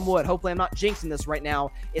 knock on wood, hopefully I'm not jinxing this right now,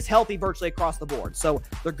 is healthy virtually across the board. So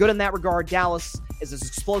they're good in that regard. Dallas is as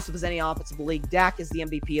explosive as any offense in the league. Dak is the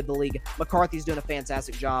MVP of the league. McCarthy's doing a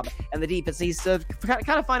fantastic job. And the defense needs to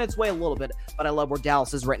kind of find its way a little bit, but I love where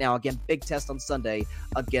Dallas is right now. Again, big test on Sunday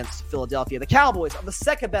against Philadelphia. The Cowboys are the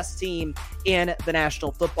second best team in the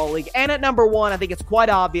National Football League. And at number 1, I think it's quite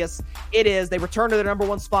obvious, they return to their number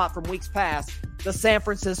 1 spot from weeks past, the San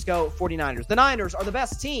Francisco 49ers. The Niners are the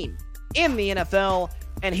best team in the NFL,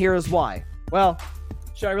 and here is why. Well,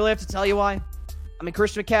 should I really have to tell you why? I mean,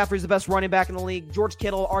 Christian McCaffrey's the best running back in the league. George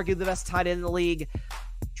Kittle, arguably the best tight end in the league.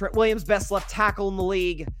 Trent Williams, best left tackle in the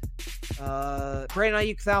league. Brandon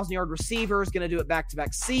Ayuk, 1,000-yard receiver, is going to do it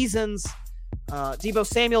back-to-back seasons. Deebo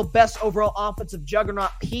Samuel, best overall offensive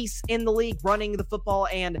juggernaut piece in the league, running the football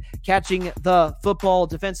and catching the football.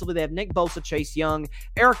 Defensively, they have Nick Bosa, Chase Young,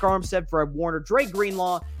 Eric Armstead, Fred Warner, Dre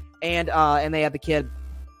Greenlaw, and they have the kid,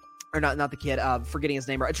 or not the kid, forgetting his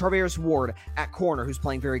name, right? Travis Ward at corner, who's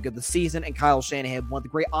playing very good this season, and Kyle Shanahan, one of the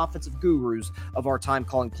great offensive gurus of our time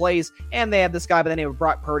calling plays. And they have this guy by the name of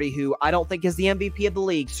Brock Purdy, who I don't think is the MVP of the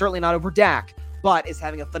league, certainly not over Dak, but is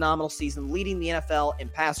having a phenomenal season, leading the NFL in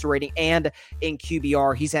passer rating and in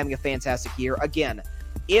QBR. He's having a fantastic year. Again,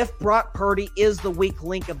 if Brock Purdy is the weak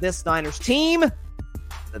link of this Niners team,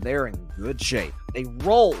 they're in good shape. They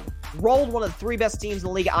rolled one of the three best teams in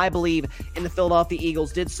the league, I believe, in the Philadelphia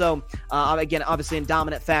Eagles. Did so, again, obviously in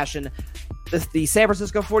dominant fashion. The San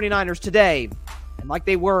Francisco 49ers today, and like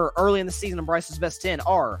they were early in the season in Bryson's best 10,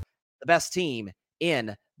 are the best team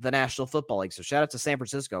in the National Football League. So shout out to San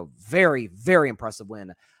Francisco. Very, very impressive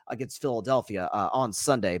win against Philadelphia on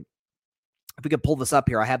Sunday. If we could pull this up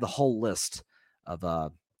here, I have the whole list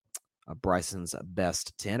of Bryson's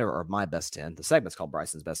best 10 or my best 10. The segment's called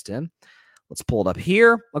Bryson's best 10. Let's pull it up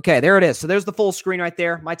here. Okay, there it is. So there's the full screen right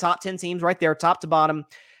there. My top 10 teams right there, top to bottom.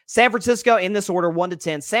 San Francisco in this order, 1 to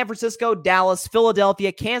 10. San Francisco, Dallas,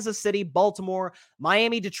 Philadelphia, Kansas City, Baltimore,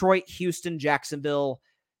 Miami, Detroit, Houston, Jacksonville,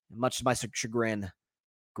 and much to my chagrin,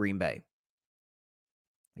 Green Bay.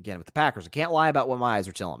 Again, with the Packers, I can't lie about what my eyes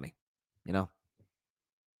are telling me. You know,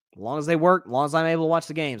 as long as they work, as long as I'm able to watch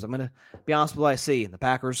the games, I'm going to be honest with what I see. The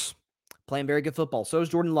Packers playing very good football. So is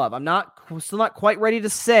Jordan Love. I'm still not quite ready to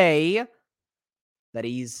say that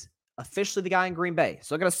he's officially the guy in Green Bay.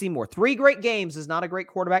 So I got to see more. 3 great games is not a great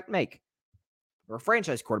quarterback make, or a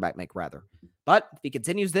franchise quarterback make, rather. But if he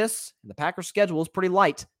continues this, and the Packers' schedule is pretty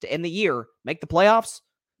light to end the year, make the playoffs,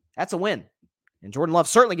 that's a win. And Jordan Love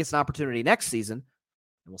certainly gets an opportunity next season,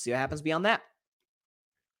 and we'll see what happens beyond that.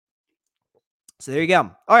 So there you go.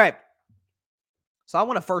 All right. So I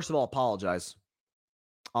want to first of all apologize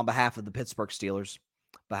on behalf of the Pittsburgh Steelers,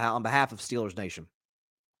 on behalf of Steelers Nation,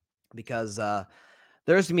 because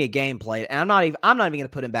there's gonna be a game played, and I'm not even gonna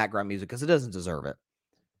put in background music because it doesn't deserve it.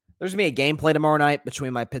 There's gonna be a game play tomorrow night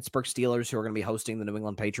between my Pittsburgh Steelers, who are gonna be hosting the New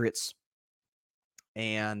England Patriots,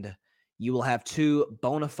 and you will have 2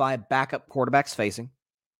 bona fide backup quarterbacks facing.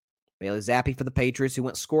 Bailey Zappi for the Patriots, who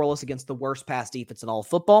went scoreless against the worst pass defense in all of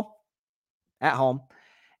football at home,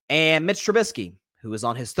 and Mitch Trubisky, who is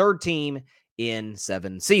on his 3rd team in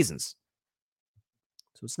 7 seasons.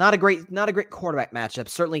 So it's not a great quarterback matchup.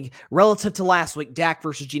 Certainly relative to last week, Dak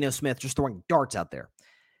versus Geno Smith, just throwing darts out there.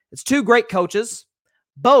 It's 2 great coaches.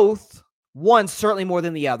 Both, one certainly more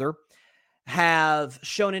than the other, have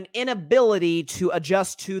shown an inability to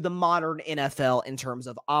adjust to the modern NFL in terms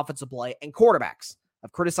of offensive play and quarterbacks.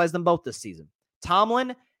 I've criticized them both this season.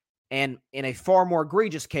 Tomlin, and in a far more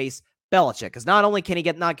egregious case, Belichick, because not only can he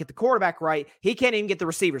not get the quarterback right, he can't even get the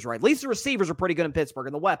receivers right. At least the receivers are pretty good in Pittsburgh,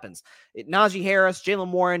 and the weapons. Najee Harris,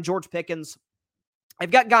 Jalen Warren, George Pickens.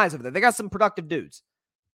 They've got guys over there. They got some productive dudes.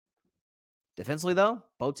 Defensively, though,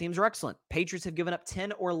 both teams are excellent. Patriots have given up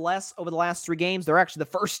 10 or less over the last 3 games. They're actually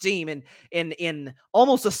the first team in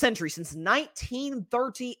almost a century, since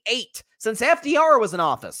 1938, since FDR was in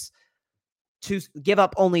office, to give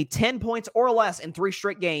up only 10 points or less in 3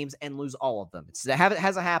 straight games and lose all of them. It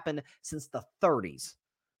hasn't happened since the 30s.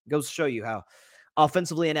 It goes to show you how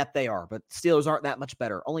offensively inept they are, but Steelers aren't that much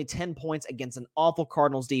better. Only 10 points against an awful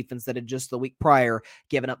Cardinals defense that had just the week prior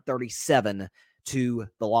given up 37 to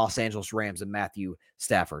the Los Angeles Rams and Matthew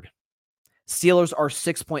Stafford. Steelers are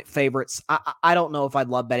 6-point favorites. I don't know if I'd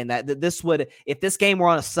love betting that. If this game were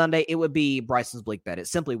on a Sunday, it would be Bryson's bleak bet. It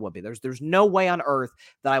simply would be. There's no way on earth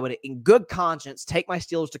that I would, in good conscience, take my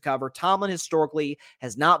Steelers to cover. Tomlin historically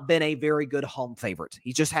has not been a very good home favorite.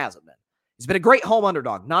 He just hasn't been. He's been a great home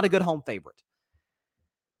underdog, not a good home favorite.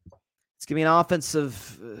 It's going to be an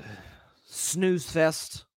offensive snooze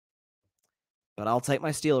fest, but I'll take my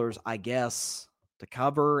Steelers, I guess, to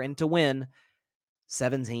cover and to win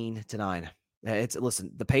 17-9.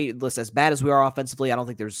 Listen, as bad as we are offensively, I don't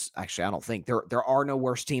think there are no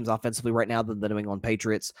worse teams offensively right now than the New England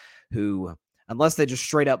Patriots, who, unless they just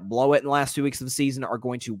straight up blow it in the last 2 weeks of the season, are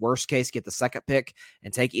going to, worst case, get the 2nd pick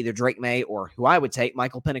and take either Drake May or, who I would take,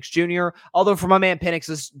 Michael Penix Jr. Although for my man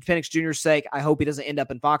Penix Jr.'s sake, I hope he doesn't end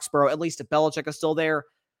up in Foxborough, at least if Belichick is still there.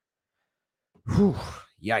 Whew,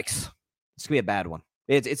 yikes. It's going to be a bad one.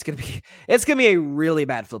 It's going to be a really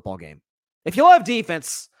bad football game. If you love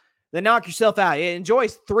defense, then knock yourself out. Enjoy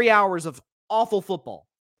 3 hours of awful football.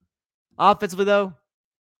 Offensively, though,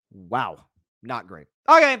 wow, not great.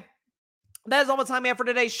 Okay, that is all the time we have for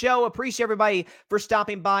today's show. Appreciate everybody for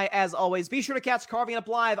stopping by, as always. Be sure to catch Carving It Up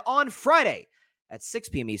Live on Friday at 6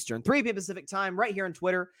 p.m. Eastern, 3 p.m. Pacific time, right here on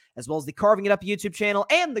Twitter, as well as the Carving It Up YouTube channel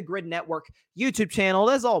and the Grid Network YouTube channel.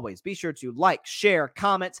 As always, be sure to like, share,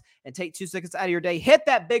 comment, and take 2 seconds out of your day. Hit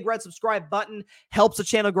that big red subscribe button. Helps the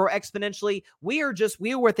channel grow exponentially. We are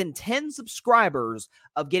within 10 subscribers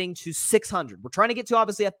of getting to 600. We're trying to get to,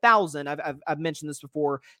 obviously, 1,000. I've mentioned this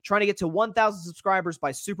before. Trying to get to 1,000 subscribers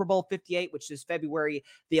by Super Bowl 58, which is February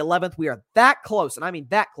the 11th. We are that close, and I mean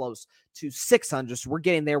that close, to 600. So we're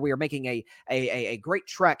getting there. We are making a great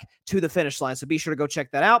trek to the finish line. So be sure to go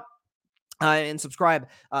check that out. And subscribe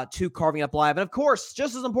to Carving Up Live. And of course,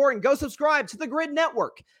 just as important, go subscribe to the Grid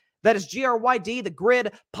Network. That is GRYD, the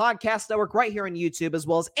Grid Podcast Network, right here on YouTube, as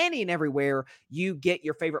well as any and everywhere you get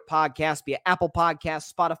your favorite podcasts, be it Apple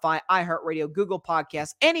Podcasts, Spotify, iHeartRadio, Google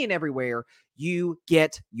Podcasts, any and everywhere you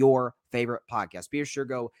get your favorite podcast. Be sure to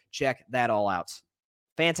go check that all out.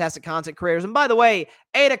 Fantastic content creators. And by the way,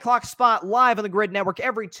 8 o'clock spot live on the Grid Network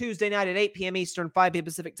every Tuesday night at 8 p.m. Eastern, 5 p.m.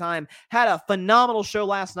 Pacific time. Had a phenomenal show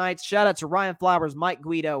last night. Shout out to Ryan Flowers, Mike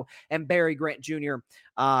Guido, and Barry Grant Jr.,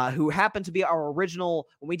 who happened to be our original,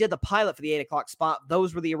 when we did the pilot for the 8 o'clock spot,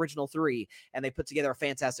 those were the original 3, and they put together a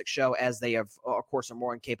fantastic show, as they have, of course, are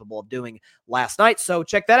more than capable of doing last night. So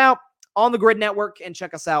check that out on the Grid Network, and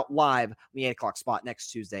check us out live on the 8 o'clock spot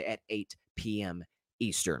next Tuesday at 8 p.m.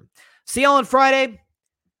 Eastern. See y'all on Friday.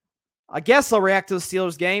 I guess I'll react to the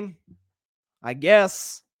Steelers game. I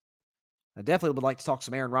guess. I definitely would like to talk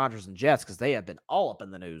some Aaron Rodgers and Jets, because they have been all up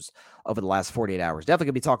in the news over the last 48 hours. Definitely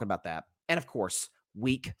going to be talking about that. And, of course,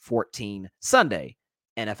 Week 14, Sunday,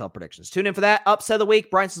 NFL predictions. Tune in for that. Upset of the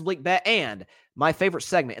week, Bryson's Week Bet, and my favorite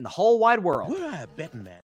segment in the whole wide world. Would I a betting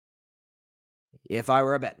man? If I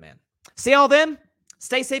were a bet man. See y'all then.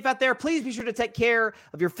 Stay safe out there. Please be sure to take care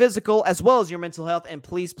of your physical as well as your mental health. And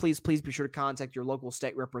please, please, please be sure to contact your local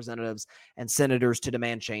state representatives and senators to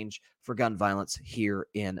demand change for gun violence here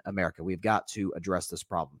in America. We've got to address this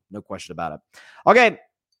problem. No question about it. Okay.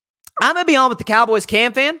 I'm going to be on with the Cowboys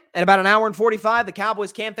Cam Fan in about an hour and 45, the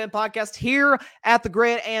Cowboys Cam Fan podcast here at the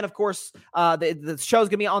Grid. And, of course, the show's going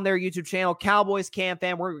to be on their YouTube channel, Cowboys Cam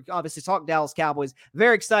Fan. We're obviously talking Dallas Cowboys.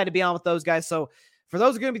 Very excited to be on with those guys. So, for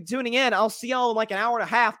those who are going to be tuning in, I'll see y'all in like an hour and a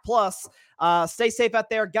half plus. Stay safe out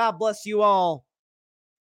there. God bless you all.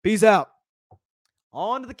 Peace out.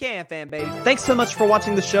 On to the Cam Fan, baby. Thanks so much for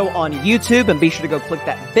watching the show on YouTube, and be sure to go click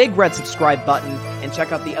that big red subscribe button and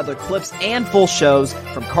check out the other clips and full shows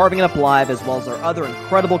from Carving It Up Live, as well as our other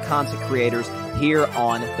incredible content creators here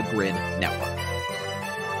on the Grid Network.